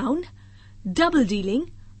 Noun, double dealing,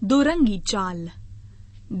 दोरंगी चाल.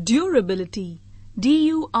 Durability,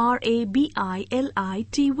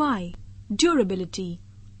 D-U-R-A-B-I-L-I-T-Y, durability.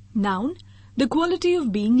 Noun, the quality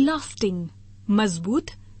of being lasting, मजबूत,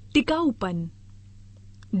 टिकाऊपन.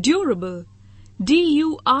 Durable,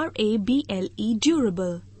 D-U-R-A-B-L-E,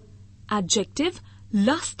 durable. Adjective,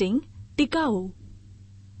 lasting, टिकाऊ.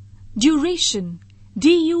 Duration,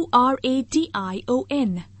 D-U-R-A-T-I-O-N,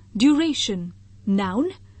 duration.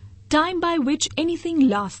 Noun, time by which anything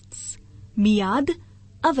lasts. मियाद,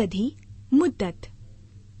 अवधि, मुद्दत.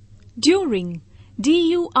 During,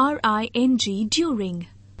 D-U-R-I-N-G, during.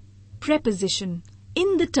 Preposition,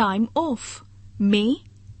 in the time of. May,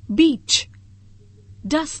 beach.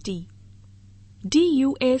 Dusty,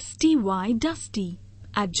 D-U-S-T-Y, dusty.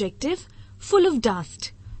 Adjective, full of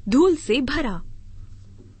dust, धूल से भरा.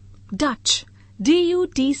 Dutch,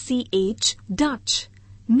 D-U-T-C-H, Dutch.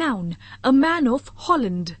 Noun, a man of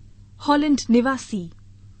Holland, Holland nivasi.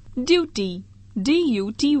 Duty,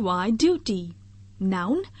 D-U-T-Y, duty.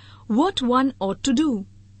 Noun, what one ought to do.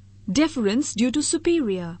 Deference due to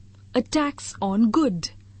superior, a tax on good.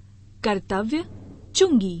 कर्तव्य,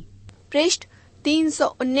 चुंगी. पृष्ठ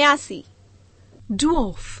 379.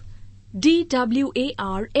 Dwarf,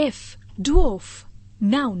 dwarf, dwarf.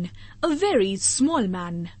 Noun, a very small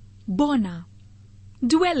man. Bolna.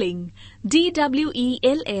 Dwelling,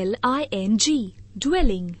 dwelling,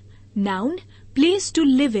 dwelling. Noun, place to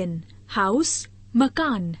live in. House,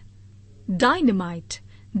 makan. Dynamite,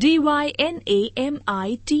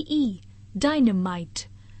 dynamite, dynamite.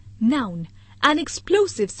 Noun, an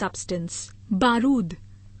explosive substance. Barood.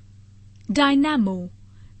 Dynamo,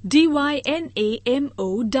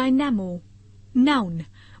 dynamo, dynamo. Noun,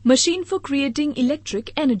 machine for creating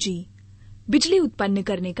electric energy. बिजली उत्पन्न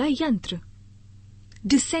करने का यंत्र.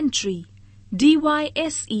 Dysentery,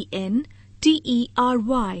 dysentery,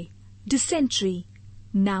 dysentery.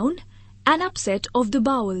 Noun, an upset of the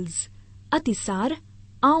bowels. अतिसार,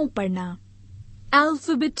 आंव पड़ना.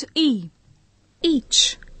 Alphabet E.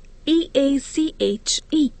 Each, each,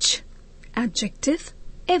 each. Adjective,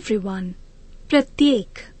 everyone.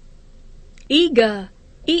 प्रत्येक. Eager,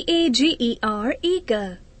 eager,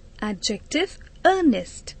 eager. Adjective,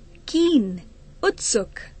 earnest, keen,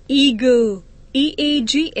 utsuk. Eagle,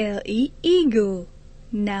 eagle, eagle.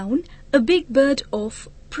 Noun, a big bird of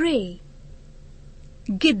prey.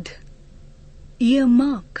 Gid,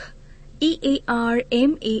 earmark, earmark,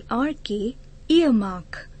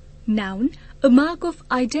 earmark. Noun, a mark of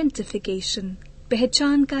identification,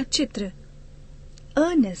 पहचान का चित्र.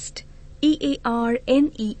 Earnest,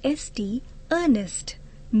 earnest, earnest.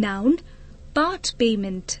 Noun, part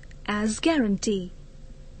payment as guarantee.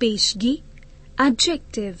 Peshgi,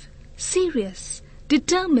 adjective, serious,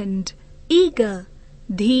 determined, eager,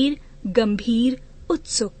 dheer, gambhir,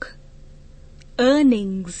 utsuk.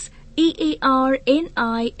 Earnings, earnings,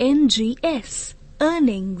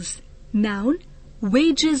 earnings. Noun,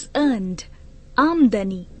 wages earned,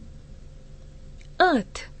 amdani.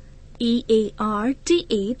 Earth,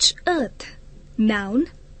 earth, earth. Noun,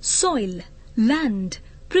 soil, land,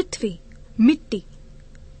 prithvi, mitti.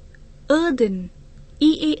 Earthen,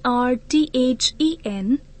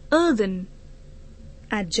 earthen, earthen.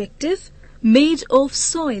 Adjective, made of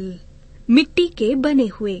soil, मिट्टी के बने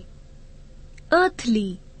हुए.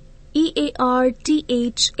 Earthly, earthly,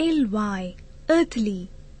 earthly.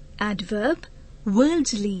 Adverb,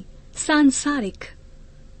 worldly, sansarik.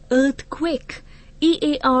 Earthquake,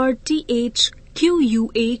 earthquake,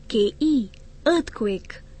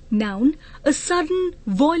 earthquake. Noun, a sudden,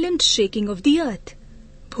 violent shaking of the earth.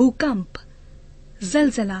 Bhukamp,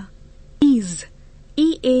 zalzala. Ease,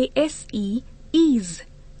 ease, ease.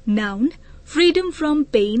 Noun, freedom from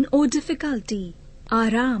pain or difficulty.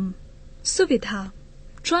 Aram, suvidha.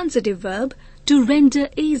 Transitive verb, to render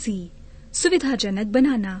easy. सुविधाजनक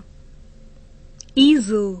बनाना.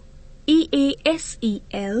 Easel,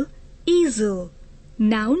 easel, easel.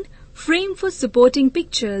 Noun, frame for supporting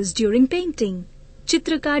pictures during painting.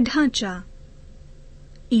 चित्र का ढांचा.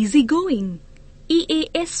 Easygoing,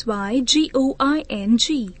 easygoing,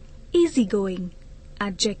 easygoing.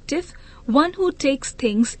 Adjective, one who takes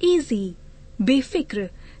things easy. बेफिक्र,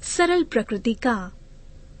 सरल प्रकृति का.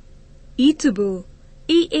 Eatable,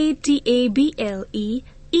 eatable,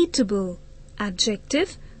 eatable.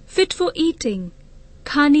 Adjective, fit for eating,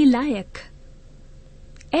 खाने लायक.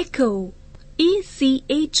 Echo,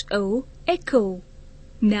 echo, echo.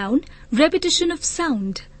 Noun, repetition of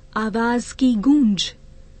sound, आवाज की गूंज.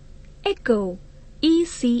 Echo,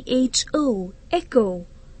 echo, echo.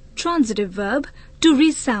 Transitive verb, to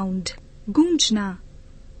resound, गूंजना.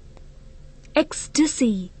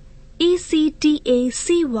 Ecstasy,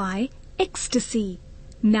 ecstasy, ecstasy.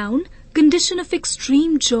 Noun, condition of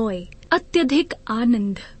extreme joy, अत्यधिक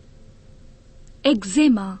आनंद.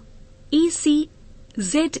 Eczema, eczema,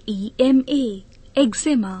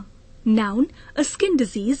 eczema. Noun, a skin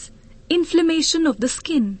disease, inflammation of the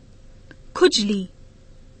skin. Khujli.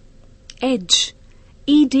 Edge,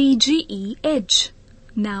 edge, edge.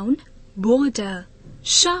 Noun, border,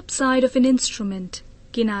 sharp side of an instrument.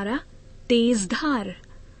 Kinara, tez dhar.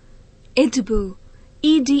 Edible,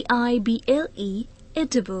 edible,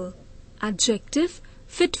 edible. Adjective,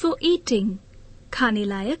 fit for eating, खाने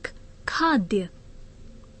लायक, खाद्य.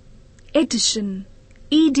 Edition,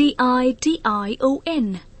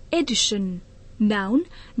 edition, edition. Noun,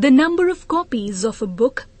 the number of copies of a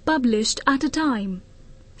book published at a time.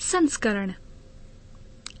 Sanskaran.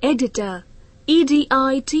 Editor,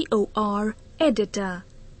 editor, editor.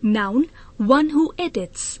 Noun, one who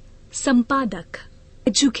edits. Sampadak.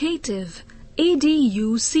 Educative,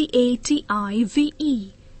 educative,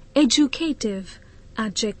 educative.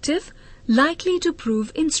 Adjective, likely to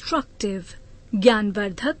prove instructive.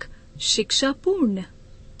 ज्ञानवर्धक, शिक्षापूर्ण.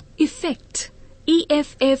 Effect,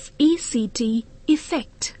 effect,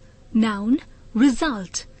 effect. Noun,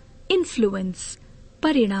 result, influence.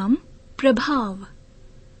 परिणाम, प्रभाव.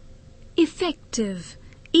 Effective.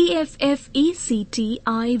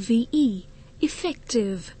 EFFECTIVE.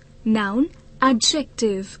 Effective. Noun.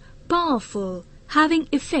 Adjective. Powerful. Having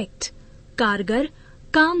effect. कारगर.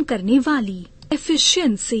 काम करने वाली.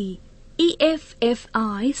 Efficiency. EFFICIENCY.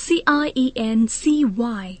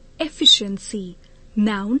 Efficiency.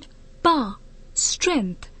 Noun. Power.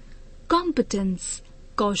 Strength. Competence.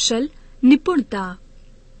 कौशल. निपुणता.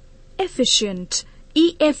 Efficient.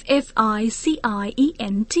 EFFICIENT.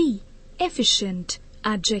 Efficient.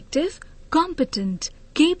 Adjective. Competent.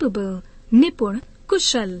 Capable. निपुण.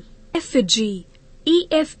 कुशल. Effigy.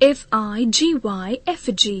 EFFIGY.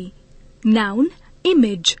 Effigy. Noun.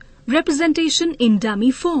 Image. Representation in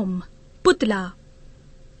dummy form. Putla.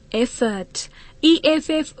 Effort.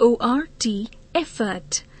 EFFORT.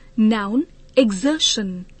 Effort. Noun.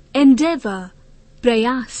 Exertion. Endeavor.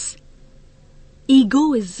 Prayas.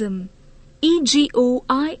 Egoism.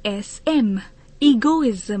 EGOISM.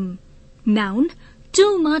 Egoism. Noun.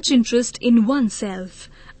 Too much interest in oneself.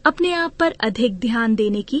 अपने आप पर अधिक ध्यान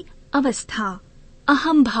देने की अवस्था.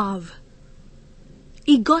 अहम भाव.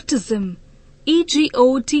 Egotism.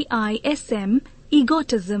 EGOTISM.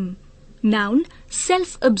 Egotism. Noun.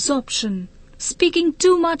 Self-absorption. Speaking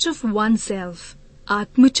too much of oneself.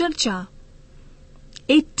 आत्मचर्चा.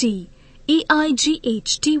 80.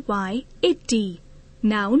 EIGHTY. 80.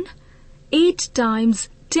 Noun. 8 times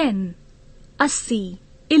 10. 80.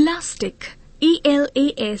 Elastic.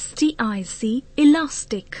 ELASTIC.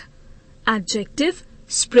 Elastic. Adjective.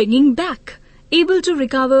 Springing back. Able to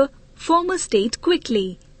recover former state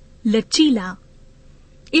quickly. Lachila.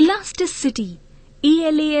 Elasticity.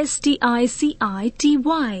 ELASTICITY.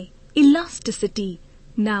 Elasticity.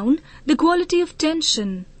 Noun. The quality of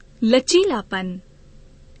tension. Lachilapan.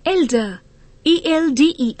 Elder.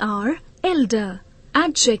 ELDER. Elder.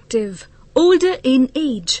 Adjective. Older in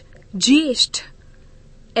age. Jyesht.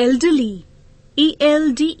 Elderly.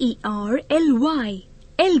 ELDERLY.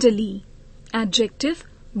 Elderly. Adjective.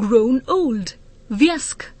 Grown old.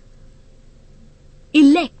 Vyask.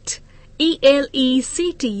 Elect.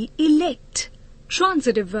 ELECT. Elect.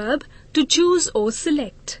 Transitive verb. To choose or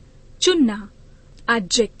select. Chunna.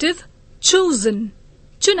 Adjective. Chosen.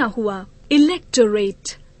 Chuna hua.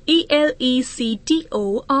 Electorate. ELECTORATE.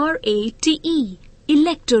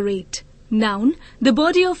 Electorate. Noun. The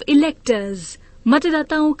body of electors.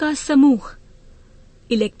 मतदाताओं का समूह.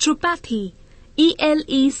 Electropathy.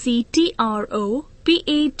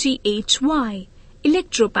 ELECTROPATHY.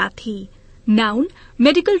 Electropathy. Noun.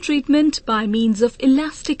 Medical treatment by means of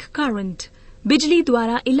elastic current. बिजली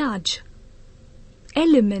द्वारा इलाज.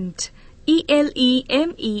 Element.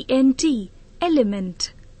 ELEMENT.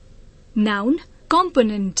 Element. Noun.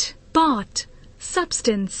 Component. Part.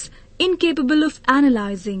 Substance. Incapable of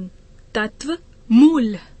analyzing. Tattva.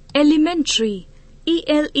 Mool. Elementary.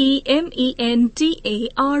 ELEMENTARY.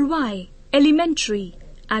 Elementary.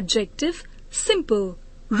 Adjective. Simple.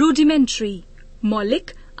 Rudimentary.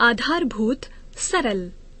 Maulik. Adharbhut.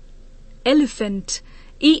 Saral. Elephant.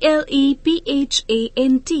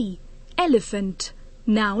 ELEPHANT. Elephant.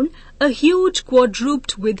 Noun. A huge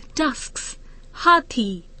quadruped with tusks.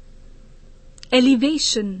 Hathi.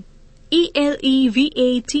 Elevation. ELEVATION.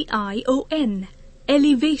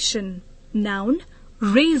 Elevation. Noun.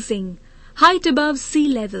 Raising. Height above sea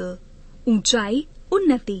level. Unchai.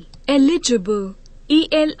 Unnati. Eligible.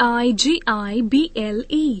 ELIGIBLE.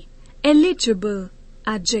 Eligible.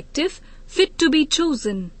 Adjective. Fit to be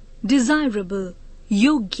chosen. Desirable.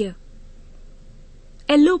 Yogya.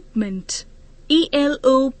 Elopement.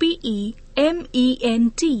 ELOPEMENT.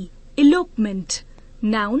 Elopement.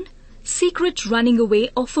 Noun. Secret running away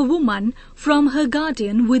of a woman from her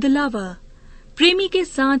guardian with a lover. प्रेमी के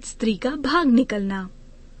साथ स्त्री का भाग निकलना.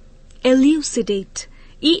 Elucidate.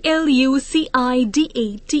 ELUCIDATE.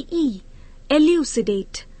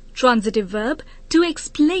 Elucidate. Transitive verb. To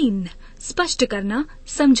explain. स्पष्ट करना,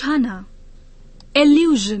 समझाना.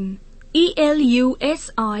 Illusion.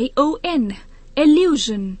 ELUSION.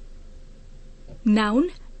 Illusion. Noun.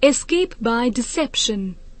 Escape by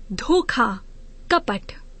deception. धोखा.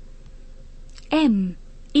 कपट.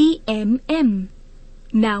 EMM.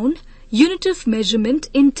 Noun. Unit of measurement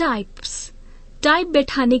in types. Type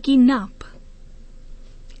बैठाने की नाप.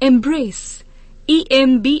 Embrace.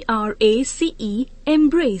 EMBRACE.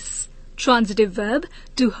 Embrace. Transitive verb.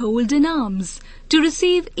 To hold in arms. To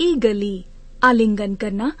receive eagerly. आलिंगन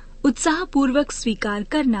करना, उत्साहपूर्वक स्वीकार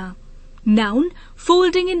करना. Noun.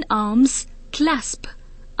 Folding in arms. Clasp.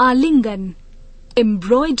 आलिंगन.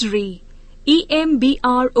 Embroidery. EMBROIDERY.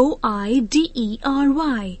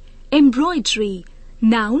 Embroidery.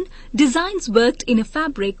 Noun. Designs worked in a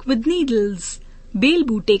fabric with needles. Bell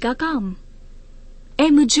बूटे का काम.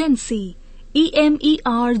 Emergency,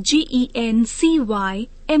 EMERGENCY,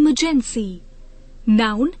 emergency.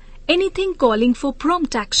 Noun, anything calling for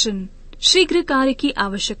prompt action, शीघ्र कार्य की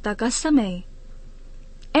आवश्यकता का समय.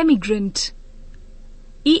 Emigrant,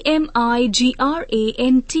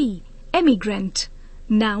 EMIGRANT, emigrant.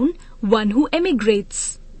 Noun, one who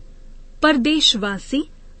emigrates. परदेशवासी,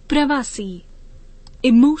 प्रवासी.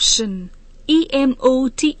 Emotion,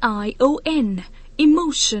 EMOTION,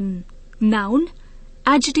 emotion. Noun,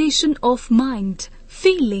 agitation of mind,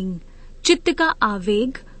 feeling. चित्त का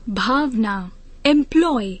आवेग, भावना.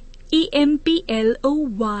 Employ,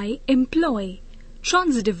 EMPLOY, employ.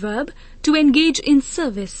 Transitive verb, to engage in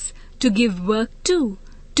service, to give work to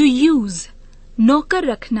use. नौकर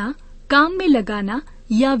रखना, काम में लगाना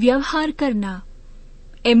या व्यवहार करना.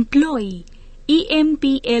 Employee, EMPLOYEE,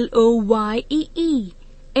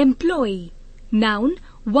 employee. Noun,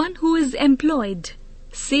 one who is employed.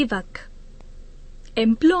 सेवक.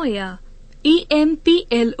 Employer,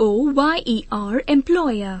 EMPLOYER,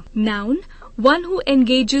 employer. Noun, one who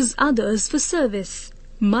engages others for service.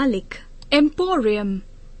 Malik. Emporium,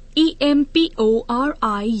 EMPORIUM,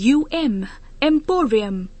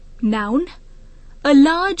 emporium. Noun, a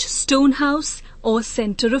large stone house or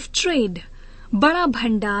center of trade. बड़ा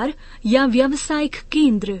भंडार या व्यावसायिक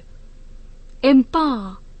केंद्र.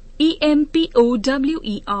 Empower,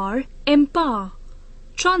 EMPOWER, empower.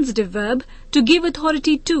 Transitive verb, to give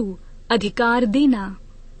authority to, अधिकार देना.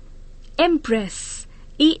 Empress,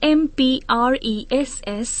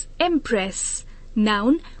 EMPRESS, empress.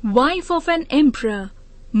 Noun, wife of an emperor,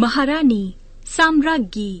 Maharani,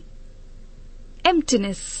 Samragyi.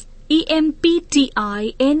 Emptiness, EMPTINESS,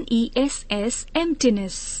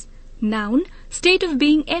 emptiness. Noun, state of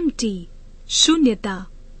being empty, shunyata.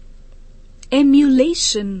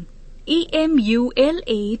 Emulation, EMULATION,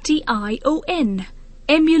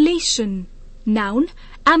 emulation. Noun,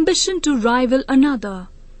 ambition to rival another.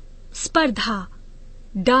 Spardha,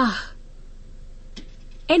 dah.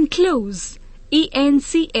 Enclose,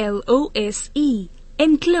 ENCLOSE,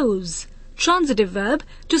 enclose. Transitive verb,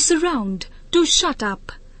 to surround, to shut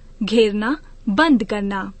up. घेरना, बंद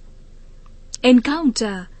करना.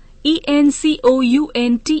 Encounter,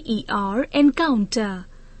 ENCOUNTER, encounter.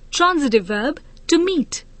 Transitive verb, to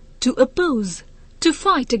meet, to oppose, to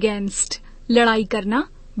fight against. लड़ाई करना,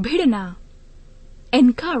 भिड़ना.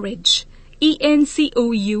 Encourage, ENCOURAGE,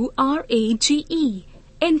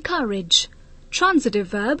 encourage. Transitive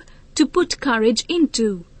verb, to put courage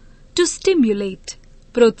into, to stimulate.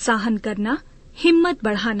 प्रोत्साहन करना, हिम्मत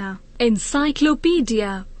बढ़ाना.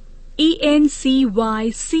 Encyclopedia,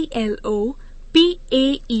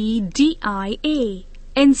 ENCYCLOPAEDIA,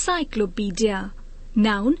 encyclopedia.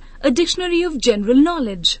 Noun, a dictionary of general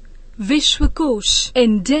knowledge. Vishwakosh.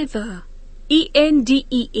 Endeavor,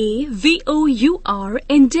 ENDEAVOUR,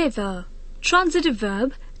 endeavor. Transitive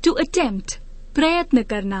verb, to attempt, प्रयत्न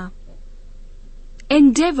करना.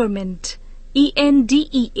 Endeavorment,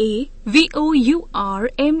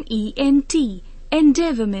 ENDEAVOURMENT,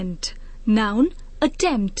 endeavorment. Noun,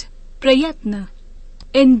 attempt, प्रयत्न.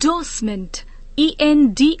 Endorsement,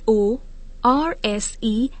 ENDORSEMENT,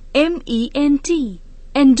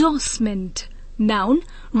 endorsement. Noun,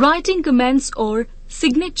 writing comments or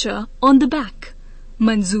signature on the back.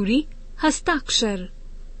 Manzuri, hastakshar.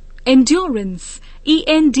 Endurance,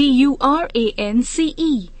 ENDURANCE,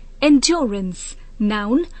 endurance.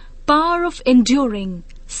 Noun, power of enduring,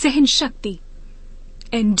 सहन शक्ति.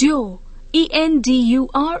 Endure,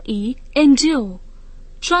 ENDURE, endure.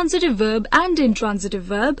 Transitive verb and intransitive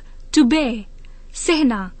verb, to bear,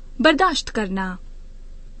 सहना, बर्दाश्त करना.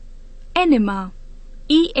 Enema,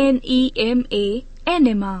 ENEMA,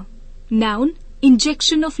 enema. Noun,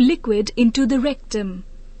 injection of liquid into the rectum.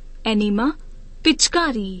 Enema,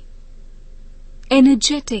 पिचकारी.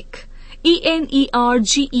 Energetic,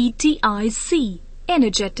 ENERGETIC,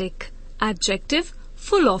 energetic. Adjective,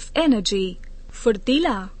 full of energy.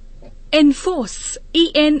 Furtila. Enforce,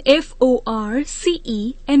 ENFORCE,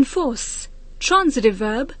 enforce. Transitive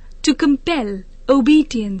verb, to compel,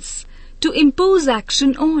 obedience, to impose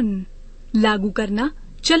action on. लागू करना,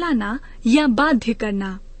 चलाना या बाध्य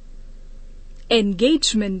करना.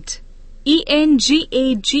 Engagement,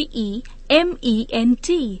 ENGAGEMENT,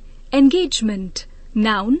 engagement.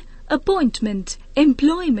 Noun, appointment,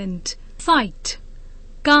 employment. Fight,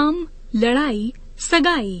 काम, लड़ाई,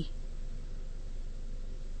 सगाई.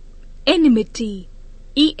 Enmity,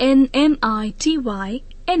 ENMITY,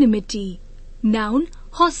 enmity. Noun,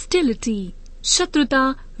 hostility,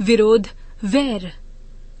 शत्रुता, विरोध, वैर.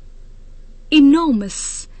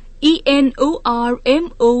 Enormous, ENORMOUS,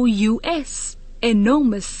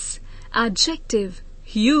 enormous. Adjective,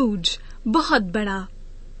 huge, बहुत बड़ा.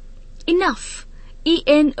 Enough,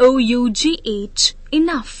 E-N-O-U-G-H,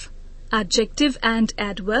 enough. Adjective and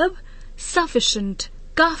adverb, sufficient,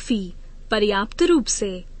 काफी, पर्याप्त रूप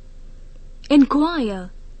से. Enquire,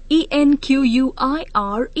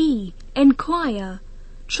 E-N-Q-U-I-R-E, enquire.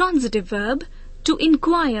 Transitive verb, to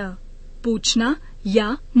inquire, पूछना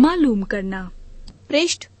या मालूम करना.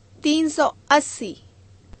 पृष्ठ 380.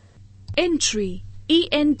 Entry,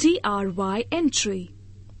 E-N-T-R-Y, entry.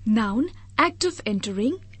 Noun, act of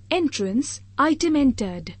entering, entrance, item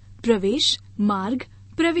entered, प्रवेश, मार्ग,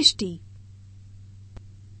 प्रविष्टि.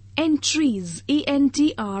 Entries,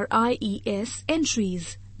 E-N-T-R-I-E-S,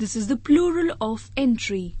 entries. This is the plural of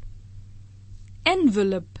entry.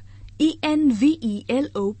 Envelope,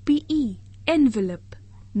 E-N-V-E-L-O-P-E, envelope.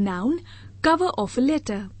 Noun, cover of a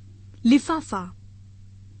letter. Lifafa.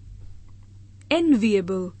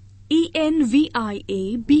 Enviable, E-N-V-I-A-B-L-E,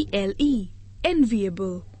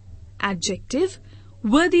 enviable. Adjective,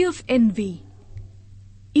 worthy of envy.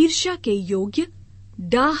 ईर्ष्या के योग्य,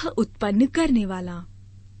 डाह उत्पन्न करने वाला.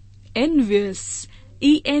 Envious,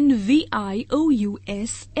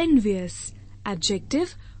 E-N-V-I-O-U-S, envious.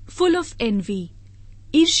 Adjective, full of envy,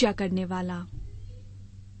 ईर्ष्या करने वाला.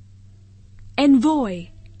 Envoy,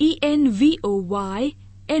 E-N-V-O-Y,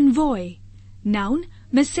 envoy. Noun,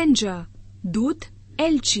 messenger, दूत,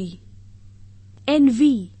 elchi.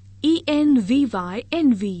 Envy, E-N-V-Y,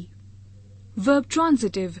 envy. Verb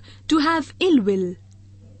transitive, to have ill will,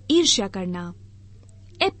 ईर्ष्या करना.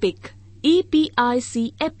 Epic,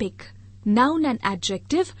 E-P-I-C, epic. Noun and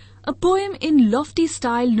adjective, a poem in lofty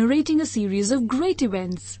style narrating a series of great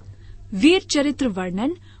events. वीर चरित्र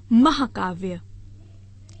वर्णन, महाकाव्य.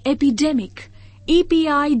 Epidemic,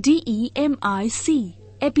 E-P-I-D-E-M-I-C,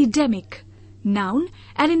 epidemic. Noun,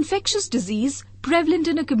 an infectious disease prevalent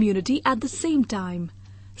in a community at the same time.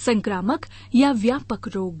 संक्रामक या व्यापक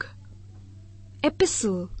रोग.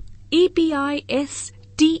 Epistle, E-P-I-S-T-L-E,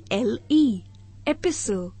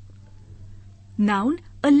 epistle. Noun,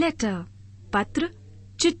 a letter, patra,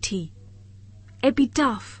 चिट्ठी.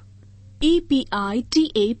 Epitaph,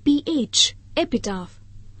 E-P-I-T-A-P-H, epitaph.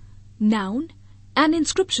 Noun, an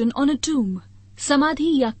inscription on a tomb,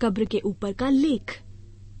 समाधि या कब्र के ऊपर का लेख.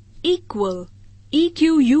 Equal,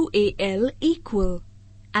 E-Q-U-A-L, equal.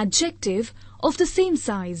 Adjective, of the same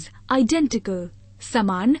size, identical,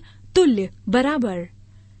 समान, तुल्य, बराबर.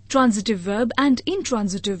 Transitive verb and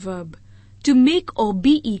intransitive verb, to make or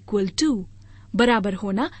be equal to, बराबर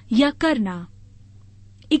होना या करना.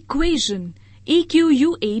 Equation,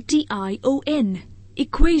 E-Q-U-A-T-I-O-N,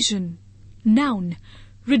 equation. Noun,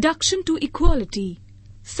 reduction to equality,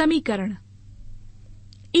 समीकरण.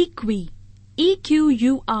 Equi,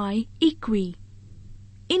 E-Q-U-I, equi.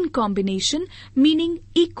 In combination, meaning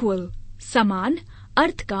equal, समान,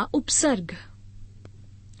 अर्थ का उपसर्ग.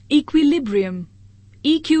 Equilibrium,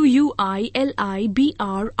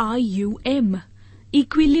 E-Q-U-I-L-I-B-R-I-U-M,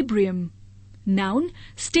 equilibrium. Noun,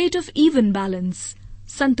 state of even balance,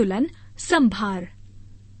 संतुलन, संभार.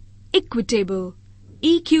 Equitable,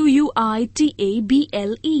 E-Q-U-I-T-A-B-L-E,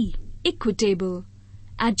 equitable.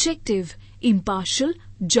 Adjective, impartial,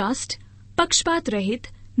 just, पक्षपात रहित,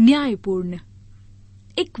 न्यायपूर्ण.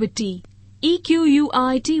 Equity,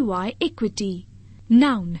 E-Q-U-I-T-Y, equity.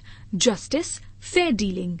 Noun, justice, fair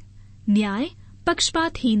dealing. न्याय,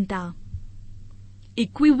 पक्षपातहीनता.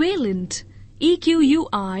 Equivalent,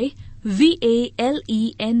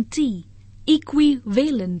 E-Q-U-I-V-A-L-E-N-T,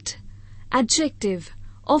 equivalent. Adjective,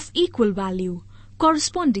 of equal value,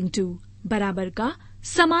 corresponding to, बराबर का,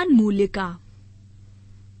 समान मूल्य का.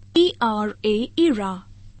 E-R-A, era.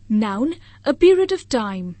 Noun, a period of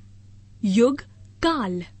time. युग,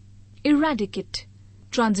 काल. Eradicate.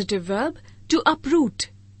 Transitive verb, to uproot,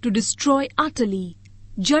 to destroy utterly.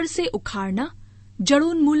 जड़ से उखाड़ना,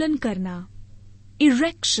 जड़ोन्मूलन करना.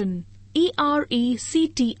 Erection,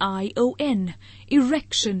 E-R-E-C-T-I-O-N,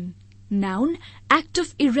 erection. Noun, act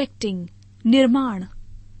of erecting, निर्माण.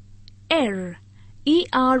 Err,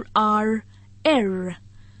 E-R-R-R.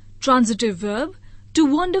 Transitive verb, to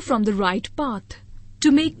wander from the right path,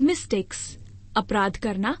 to make mistakes, अपराध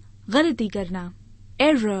करना, गलती करना.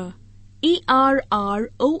 Error,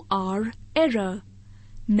 E-R-R-O-R, error.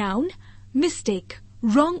 Noun, mistake,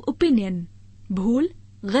 wrong opinion, भूल,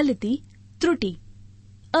 गलती, त्रुटि.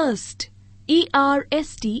 Erst,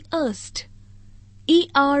 E-R-S-T, erst.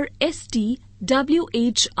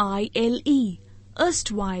 E-R-S-T-W-H-I-L-E,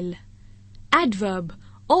 erstwhile. Adverb,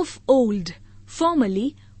 of old,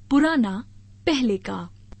 formerly, पुराना, पहले का.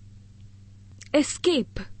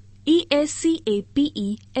 Escape,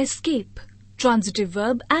 E-S-C-A-P-E, escape. Transitive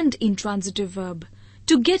verb and intransitive verb,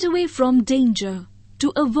 to get away from danger,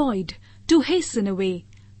 to avoid, to hasten away,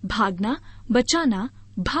 भागना, बचाना,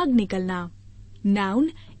 भाग निकलना.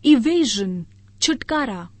 Noun, evasion,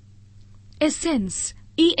 छुटकारा. Essence,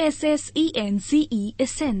 essence,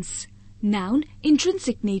 essence. Noun,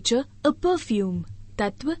 intrinsic nature, a perfume.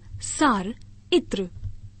 तत्व, सार, इत्र.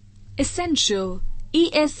 Essential,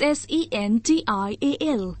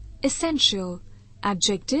 essential, essential.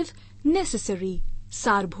 Adjective, necessary,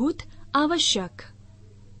 सारभूत, आवश्यक.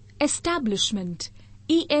 Establishment,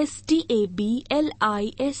 establishment,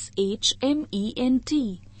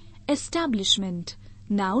 establishment.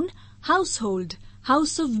 Noun, household,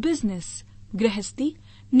 house of business, गृहस्थी,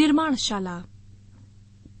 निर्माणशाला.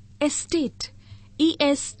 Estate,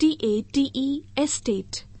 estate,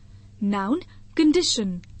 estate. Noun,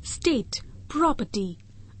 condition, state, property,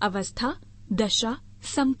 अवस्था, दशा,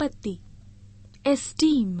 संपत्ति.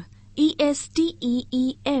 Esteem,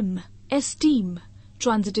 esteem, esteem.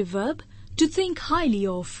 Transitive verb, to think highly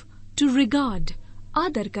of, to regard,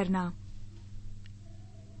 आदर करना.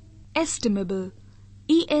 Estimable,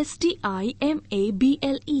 estimable,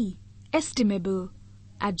 estimable.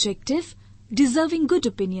 Adjective, deserving good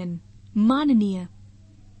opinion, माननीय.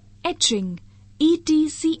 Etching,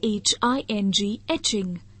 etching,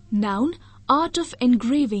 etching. Noun, art of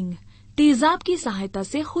engraving, तेजाब की सहायता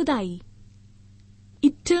से खुदाई.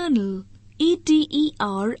 Eternal,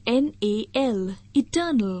 eternal,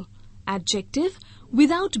 eternal. Adjective,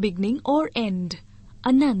 without beginning or end,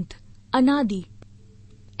 anant, anadi.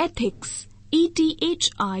 Ethics, ethics,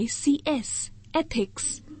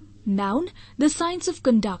 ethics. Noun, the science of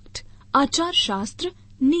conduct, आचार शास्त्र,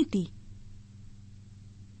 नीति.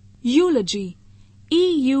 Eulogy,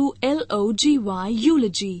 eulogy,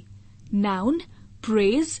 eulogy. Noun,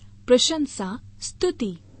 praise, प्रशंसा,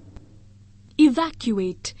 स्तुति.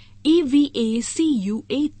 Evacuate,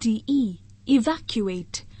 evacuate,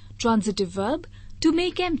 evacuate. Transitive verb, to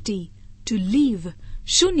make empty, to leave,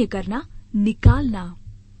 शून्य करना, निकालना.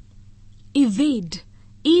 Evade,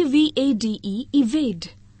 evade,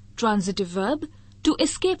 evade. Transitive verb, to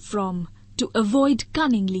escape from, to avoid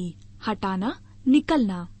cunningly, हटाना,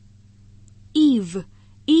 निकलना. Eve,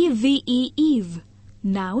 eve, eve.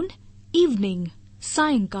 Noun, evening,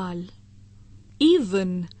 सायंकाल.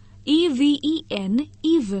 Even, even,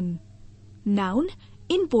 even. Noun,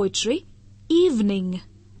 in poetry, evening,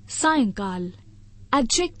 सायंकाल.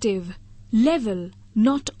 Adjective, level,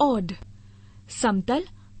 not odd. समतल,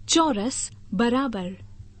 चौरस, बराबर.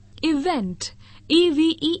 Event,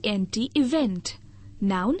 event, event.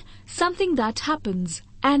 Noun, something that happens,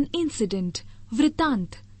 an incident,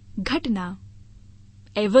 वृतांत, घटना.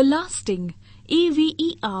 Everlasting,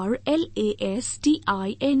 everlasting,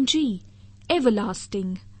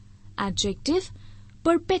 everlasting. Adjective,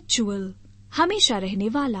 perpetual, हमेशा रहने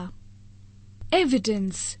वाला.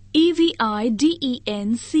 Evidence,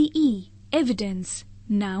 evidence, evidence.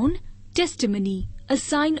 Noun, testimony, a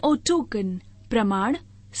sign or token, प्रमाण,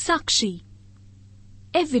 साक्षी.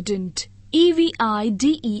 Evident, evident,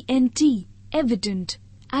 evident.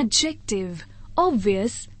 Adjective,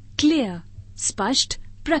 obvious, clear, स्पष्ट,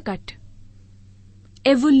 प्रकट.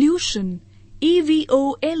 Evolution,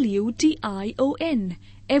 evolution,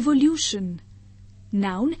 evolution.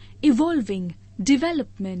 Noun, evolving,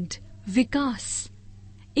 development, vikas.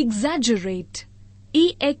 Exaggerate,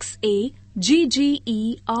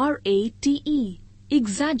 exaggerate,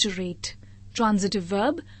 exaggerate. Transitive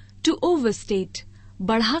verb, to overstate,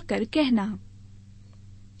 बढ़ाकर कहना.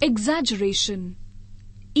 Exaggeration,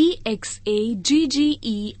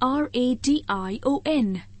 exaggeration,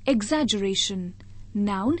 exaggeration.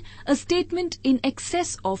 Noun, a statement in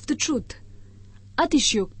excess of the truth.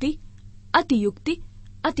 अतिशयोक्ति, अतियुक्ति,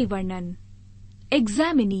 अतिवर्णन.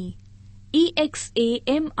 Examinee, examinee,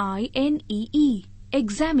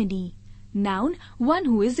 examinee. Noun, one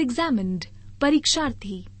who is examined,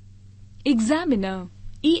 परीक्षार्थी. Examiner,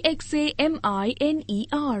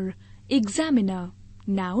 examiner, examiner.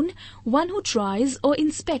 Noun, one who tries or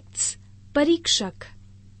inspects, परीक्षक.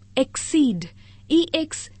 Exceed,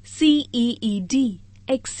 exceed,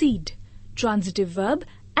 exceed. Transitive verb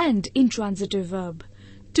and intransitive verb.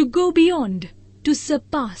 To go beyond, to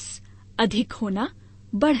surpass, अधिक होना,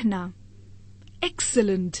 बढ़ना.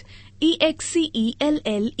 Excellent, excellent,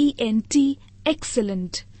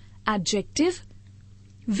 excellent. Adjective,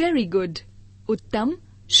 very good, उत्तम,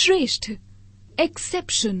 श्रेष्ठ.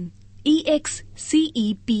 Exception,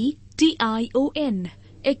 exception,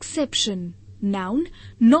 exception. Noun,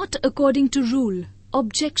 not according to rule,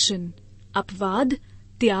 objection. अपवाद,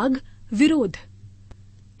 त्याग, विरोध.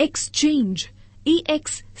 Exchange,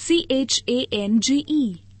 exchange,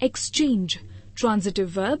 exchange. Transitive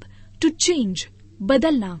verb, to change,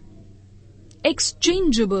 बदलना.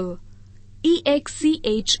 Exchangeable,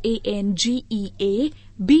 exchangeable,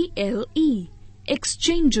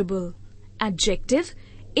 exchangeable. Adjective,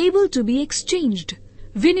 able to be exchanged,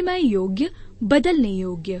 विनिमय योग्य, बदलने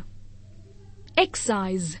योग्य.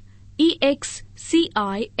 Excise,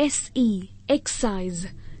 excise, excise.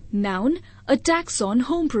 Noun, a tax on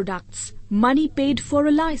home products, money paid for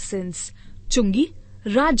a license. Chungi,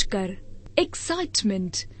 rajkar.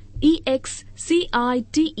 Excitement,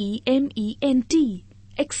 exciterment,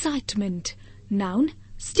 excitement. Noun,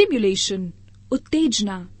 stimulation,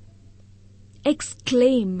 uttejna.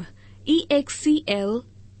 Exclaim, exclaim,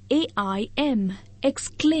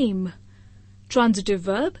 exclaim. Transitive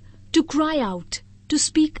verb, to cry out, to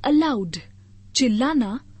speak aloud.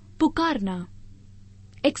 Chillana, pukarna.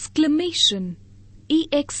 Exclamation,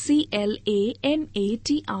 exclamation,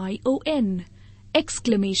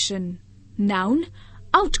 exclamation. Noun,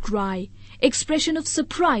 outcry, expression of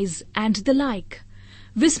surprise and the like.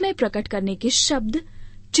 विस्मय प्रकट करने के शब्द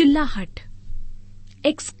चिल्लाहट.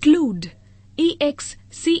 Exclude,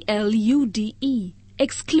 exclude,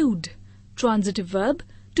 exclude. Transitive verb,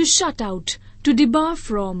 to shut out, to debar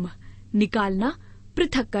from. निकालना,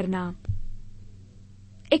 पृथक करना.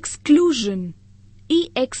 Exclusion,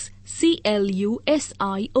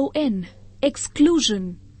 exclusion,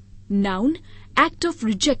 exclusion. Noun, act of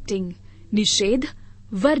rejecting, निषेध,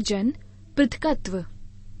 वर्जन, पृथकत्व.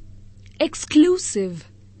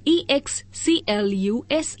 Exclusive, exclusive,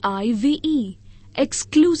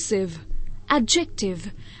 exclusive.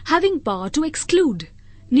 Adjective, having power to exclude,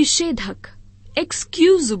 निषेधक.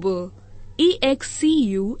 Excusable,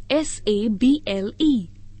 excusable,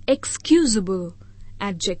 excusable.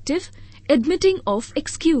 Adjective, admitting of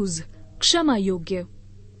excuse, क्षमा योग्य.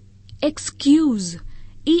 Excuse,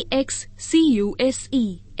 excuse,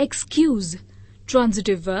 excuse.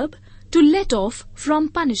 Transitive verb, to let off from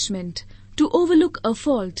punishment, to overlook a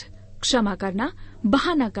fault. क्षमा करना,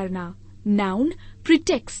 बहाना करना. Noun,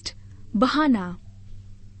 pretext, बहाना.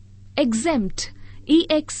 Exempt,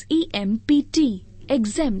 exempt,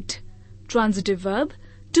 exempt. Transitive verb,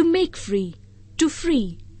 to make free, to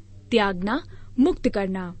free. त्यागना, मुक्त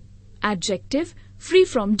करना. Adjective, free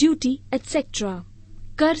from duty, etc.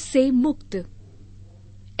 कर से मुक्त.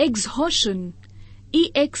 Exhaustion,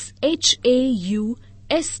 exhaustion,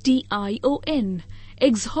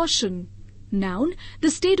 exhaustion. Noun, the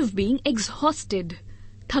state of being exhausted.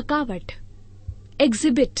 थकावट.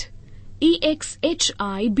 Exhibit, exhibit,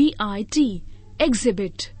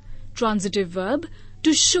 exhibit. Transitive verb,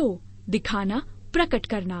 to show, दिखाना, प्रकट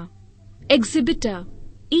करना. Exhibitor,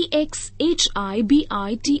 exhibitor,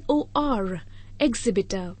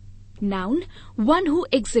 exhibitor. Noun, one who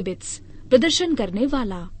exhibits, प्रदर्शन करने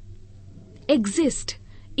वाला. Exist,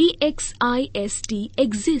 exist,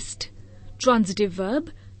 exist. Transitive verb,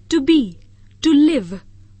 to be, to live,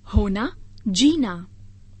 होना, जीना.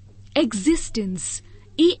 Existence,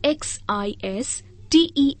 existence,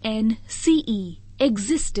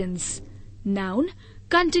 existence. Noun,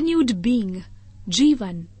 continued being,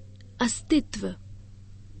 जीवन, अस्तित्व.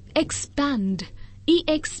 Expand,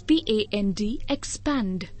 expand,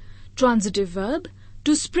 expand. Transitive verb,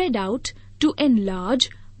 to spread out, to enlarge,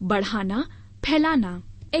 बढ़ाना, फैलाना.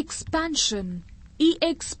 Expansion,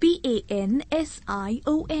 expansion,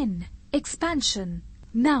 expansion.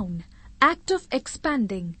 Noun, act of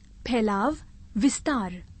expanding, फैलाव,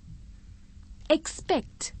 विस्तार.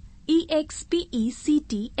 Expect,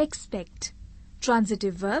 expect, expect.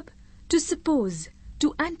 Transitive verb, to suppose,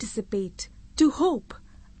 to anticipate, to hope,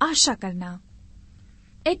 आशा करना.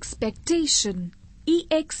 Expectation,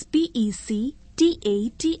 expectation,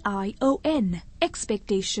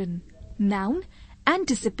 expectation. Noun,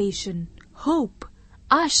 anticipation, hope,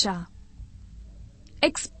 आशा.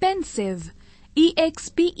 Expensive,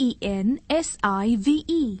 expensive,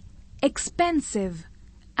 expensive.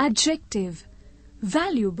 Adjective,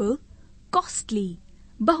 valuable, costly,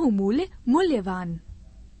 बहुमूल्य, मूल्यवान.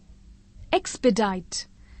 Expedite,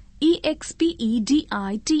 expedite,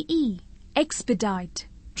 expedite.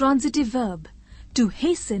 Transitive verb, to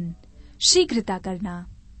hasten, शीघ्रता करना.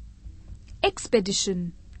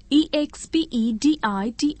 Expedition,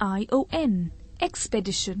 expedition,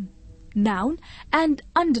 expedition. Noun, an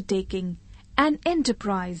undertaking, an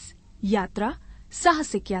enterprise, यात्रा,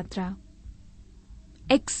 साहसिक यात्रा.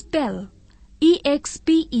 Expel,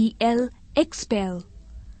 expel, expel.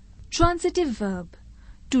 Transitive verb,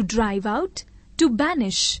 to drive out, to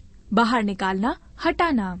banish, बाहर निकालना,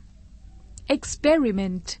 हटाना.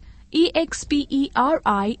 Experiment,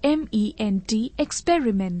 experiment,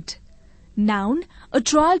 experiment. Noun, a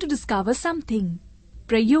trial to discover something.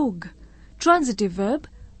 प्रयोग. Transitive verb,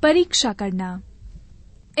 परीक्षा करना.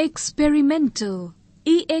 Experimental,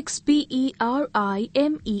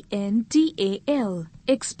 experimental.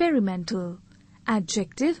 Experimental.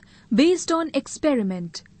 Adjective based on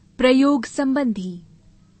experiment. प्रयोग संबंधी.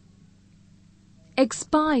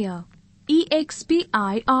 Expire.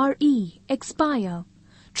 expire. Expire.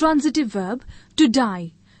 Transitive verb to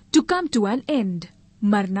die. To come to an end.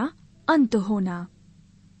 मरना, अंत होना.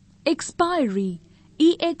 Expiry.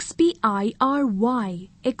 expiry.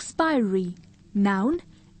 Expiry. Noun.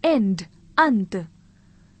 End. अंत.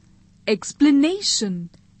 Explanation.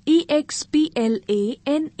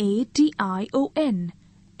 explanation.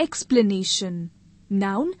 Explanation.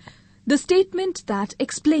 Noun. The statement that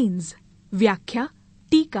explains. व्याख्या,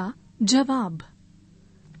 टीका, जवाब.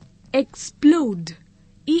 Explode.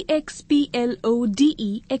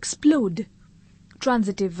 explode. Explode.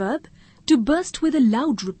 Transitive verb to burst with a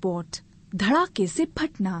loud report. धड़ाके से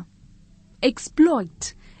फटना.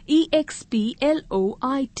 Exploit. exploit.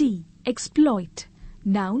 Exploit.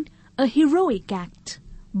 Noun. A heroic act.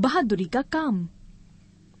 बहादुरी का काम.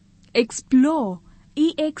 Explore.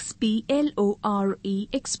 explore.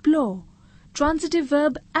 Explore. Transitive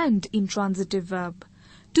verb and intransitive verb.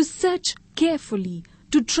 To search carefully.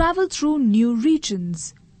 To travel through new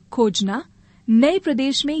regions. खोजना, नए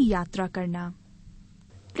प्रदेश में यात्रा करना.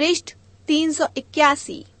 पृष्ठ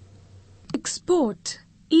 381. Export.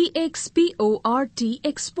 export.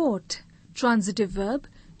 Export. Transitive verb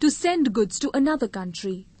to send goods to another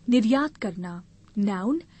country. निर्यात करना.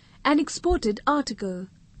 Noun. An exported article.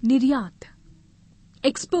 निर्यात.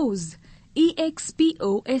 Expose.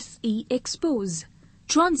 expose. Expose.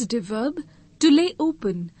 Transitive verb to lay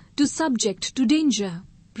open. To subject to danger.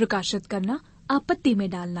 प्रकाशित करना, आपत्ति में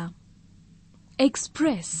डालना.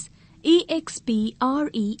 Express.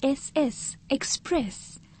 express.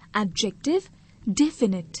 Express. Adjective.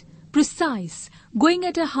 Definite. Precise. Going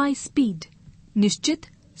at a high speed. निश्चित,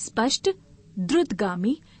 स्पष्ट,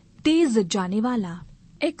 द्रुतगामी, तेज जाने वाला.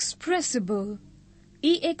 Expressible.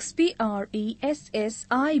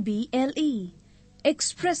 expressible.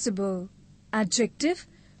 Expressible. Adjective.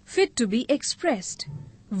 Fit to be expressed.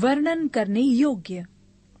 वर्णन करने योग्य.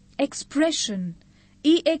 Expression.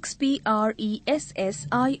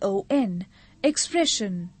 expression.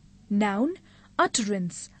 Expression. Noun.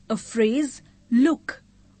 Utterance. A phrase. Look.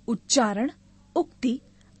 उच्चारण. उक्ति.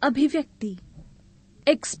 अभिव्यक्ति.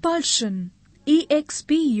 Expulsion.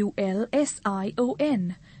 expulsion.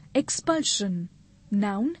 Expulsion.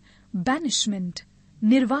 Noun. Banishment.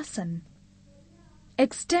 Nirvasan.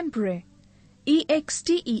 Extempore.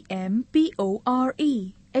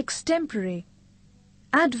 extempore. Extempore.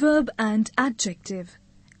 Adverb and adjective.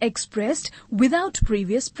 Expressed without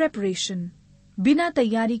previous preparation. बिना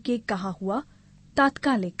तैयारी के कहा हुआ,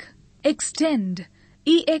 तात्कालिक. Extend.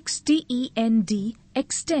 extend.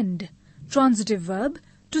 Extend. Transitive verb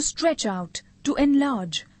to stretch out, to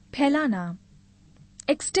enlarge, फैलाना.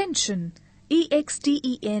 Extension.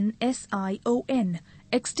 extension.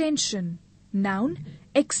 Extension. Noun.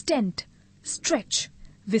 Extent. Stretch.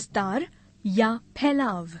 विस्तार या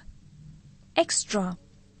फैलाव. Extra.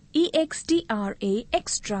 extra.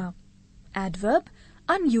 Extra. Adverb.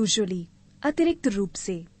 Unusually. अतिरिक्त रूप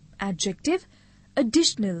से. Adjective.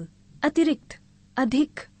 Additional. अतिरिक्त.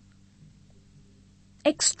 अधिक.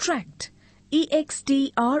 Extract.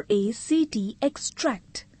 extract.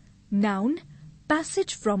 Extract. Noun.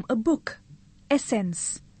 Passage from a book.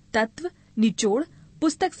 Essence. तत्व, निचोड़,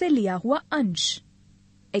 पुस्तक से लिया हुआ अंश.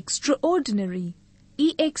 Extraordinary.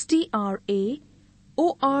 extraordinary.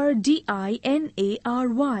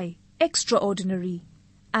 Extraordinary.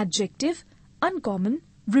 Adjective. Uncommon.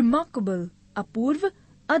 Remarkable. अपूर्व,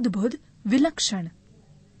 अद्भुत, विलक्षण.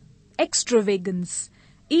 Extravagance.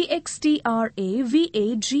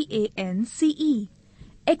 extravagance.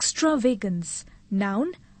 Extravagance.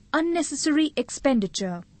 Noun. Unnecessary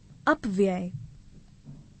expenditure. अपव्यय.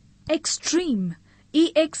 Extreme.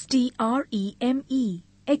 extreme.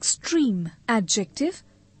 Extreme. Adjective.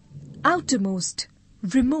 Outermost.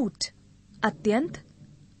 Remote. अत्यंत,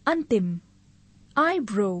 अंतिम.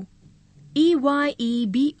 Eyebrow.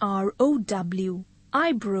 eyebrow.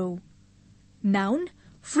 Eyebrow. Noun.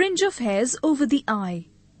 Fringe of hairs over the eye.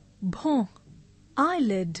 Bhon.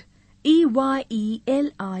 Eyelid. eyelid.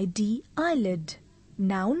 Eyelid.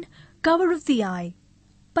 Noun. Cover of the eye.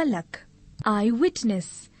 Palak.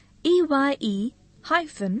 Eyewitness. eye-witness.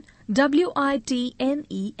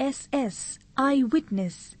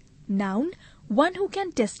 Eyewitness. Noun. One who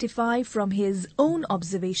can testify from his own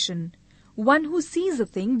observation. One who sees a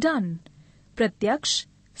thing done. Pratyaksh,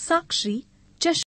 Sakshi,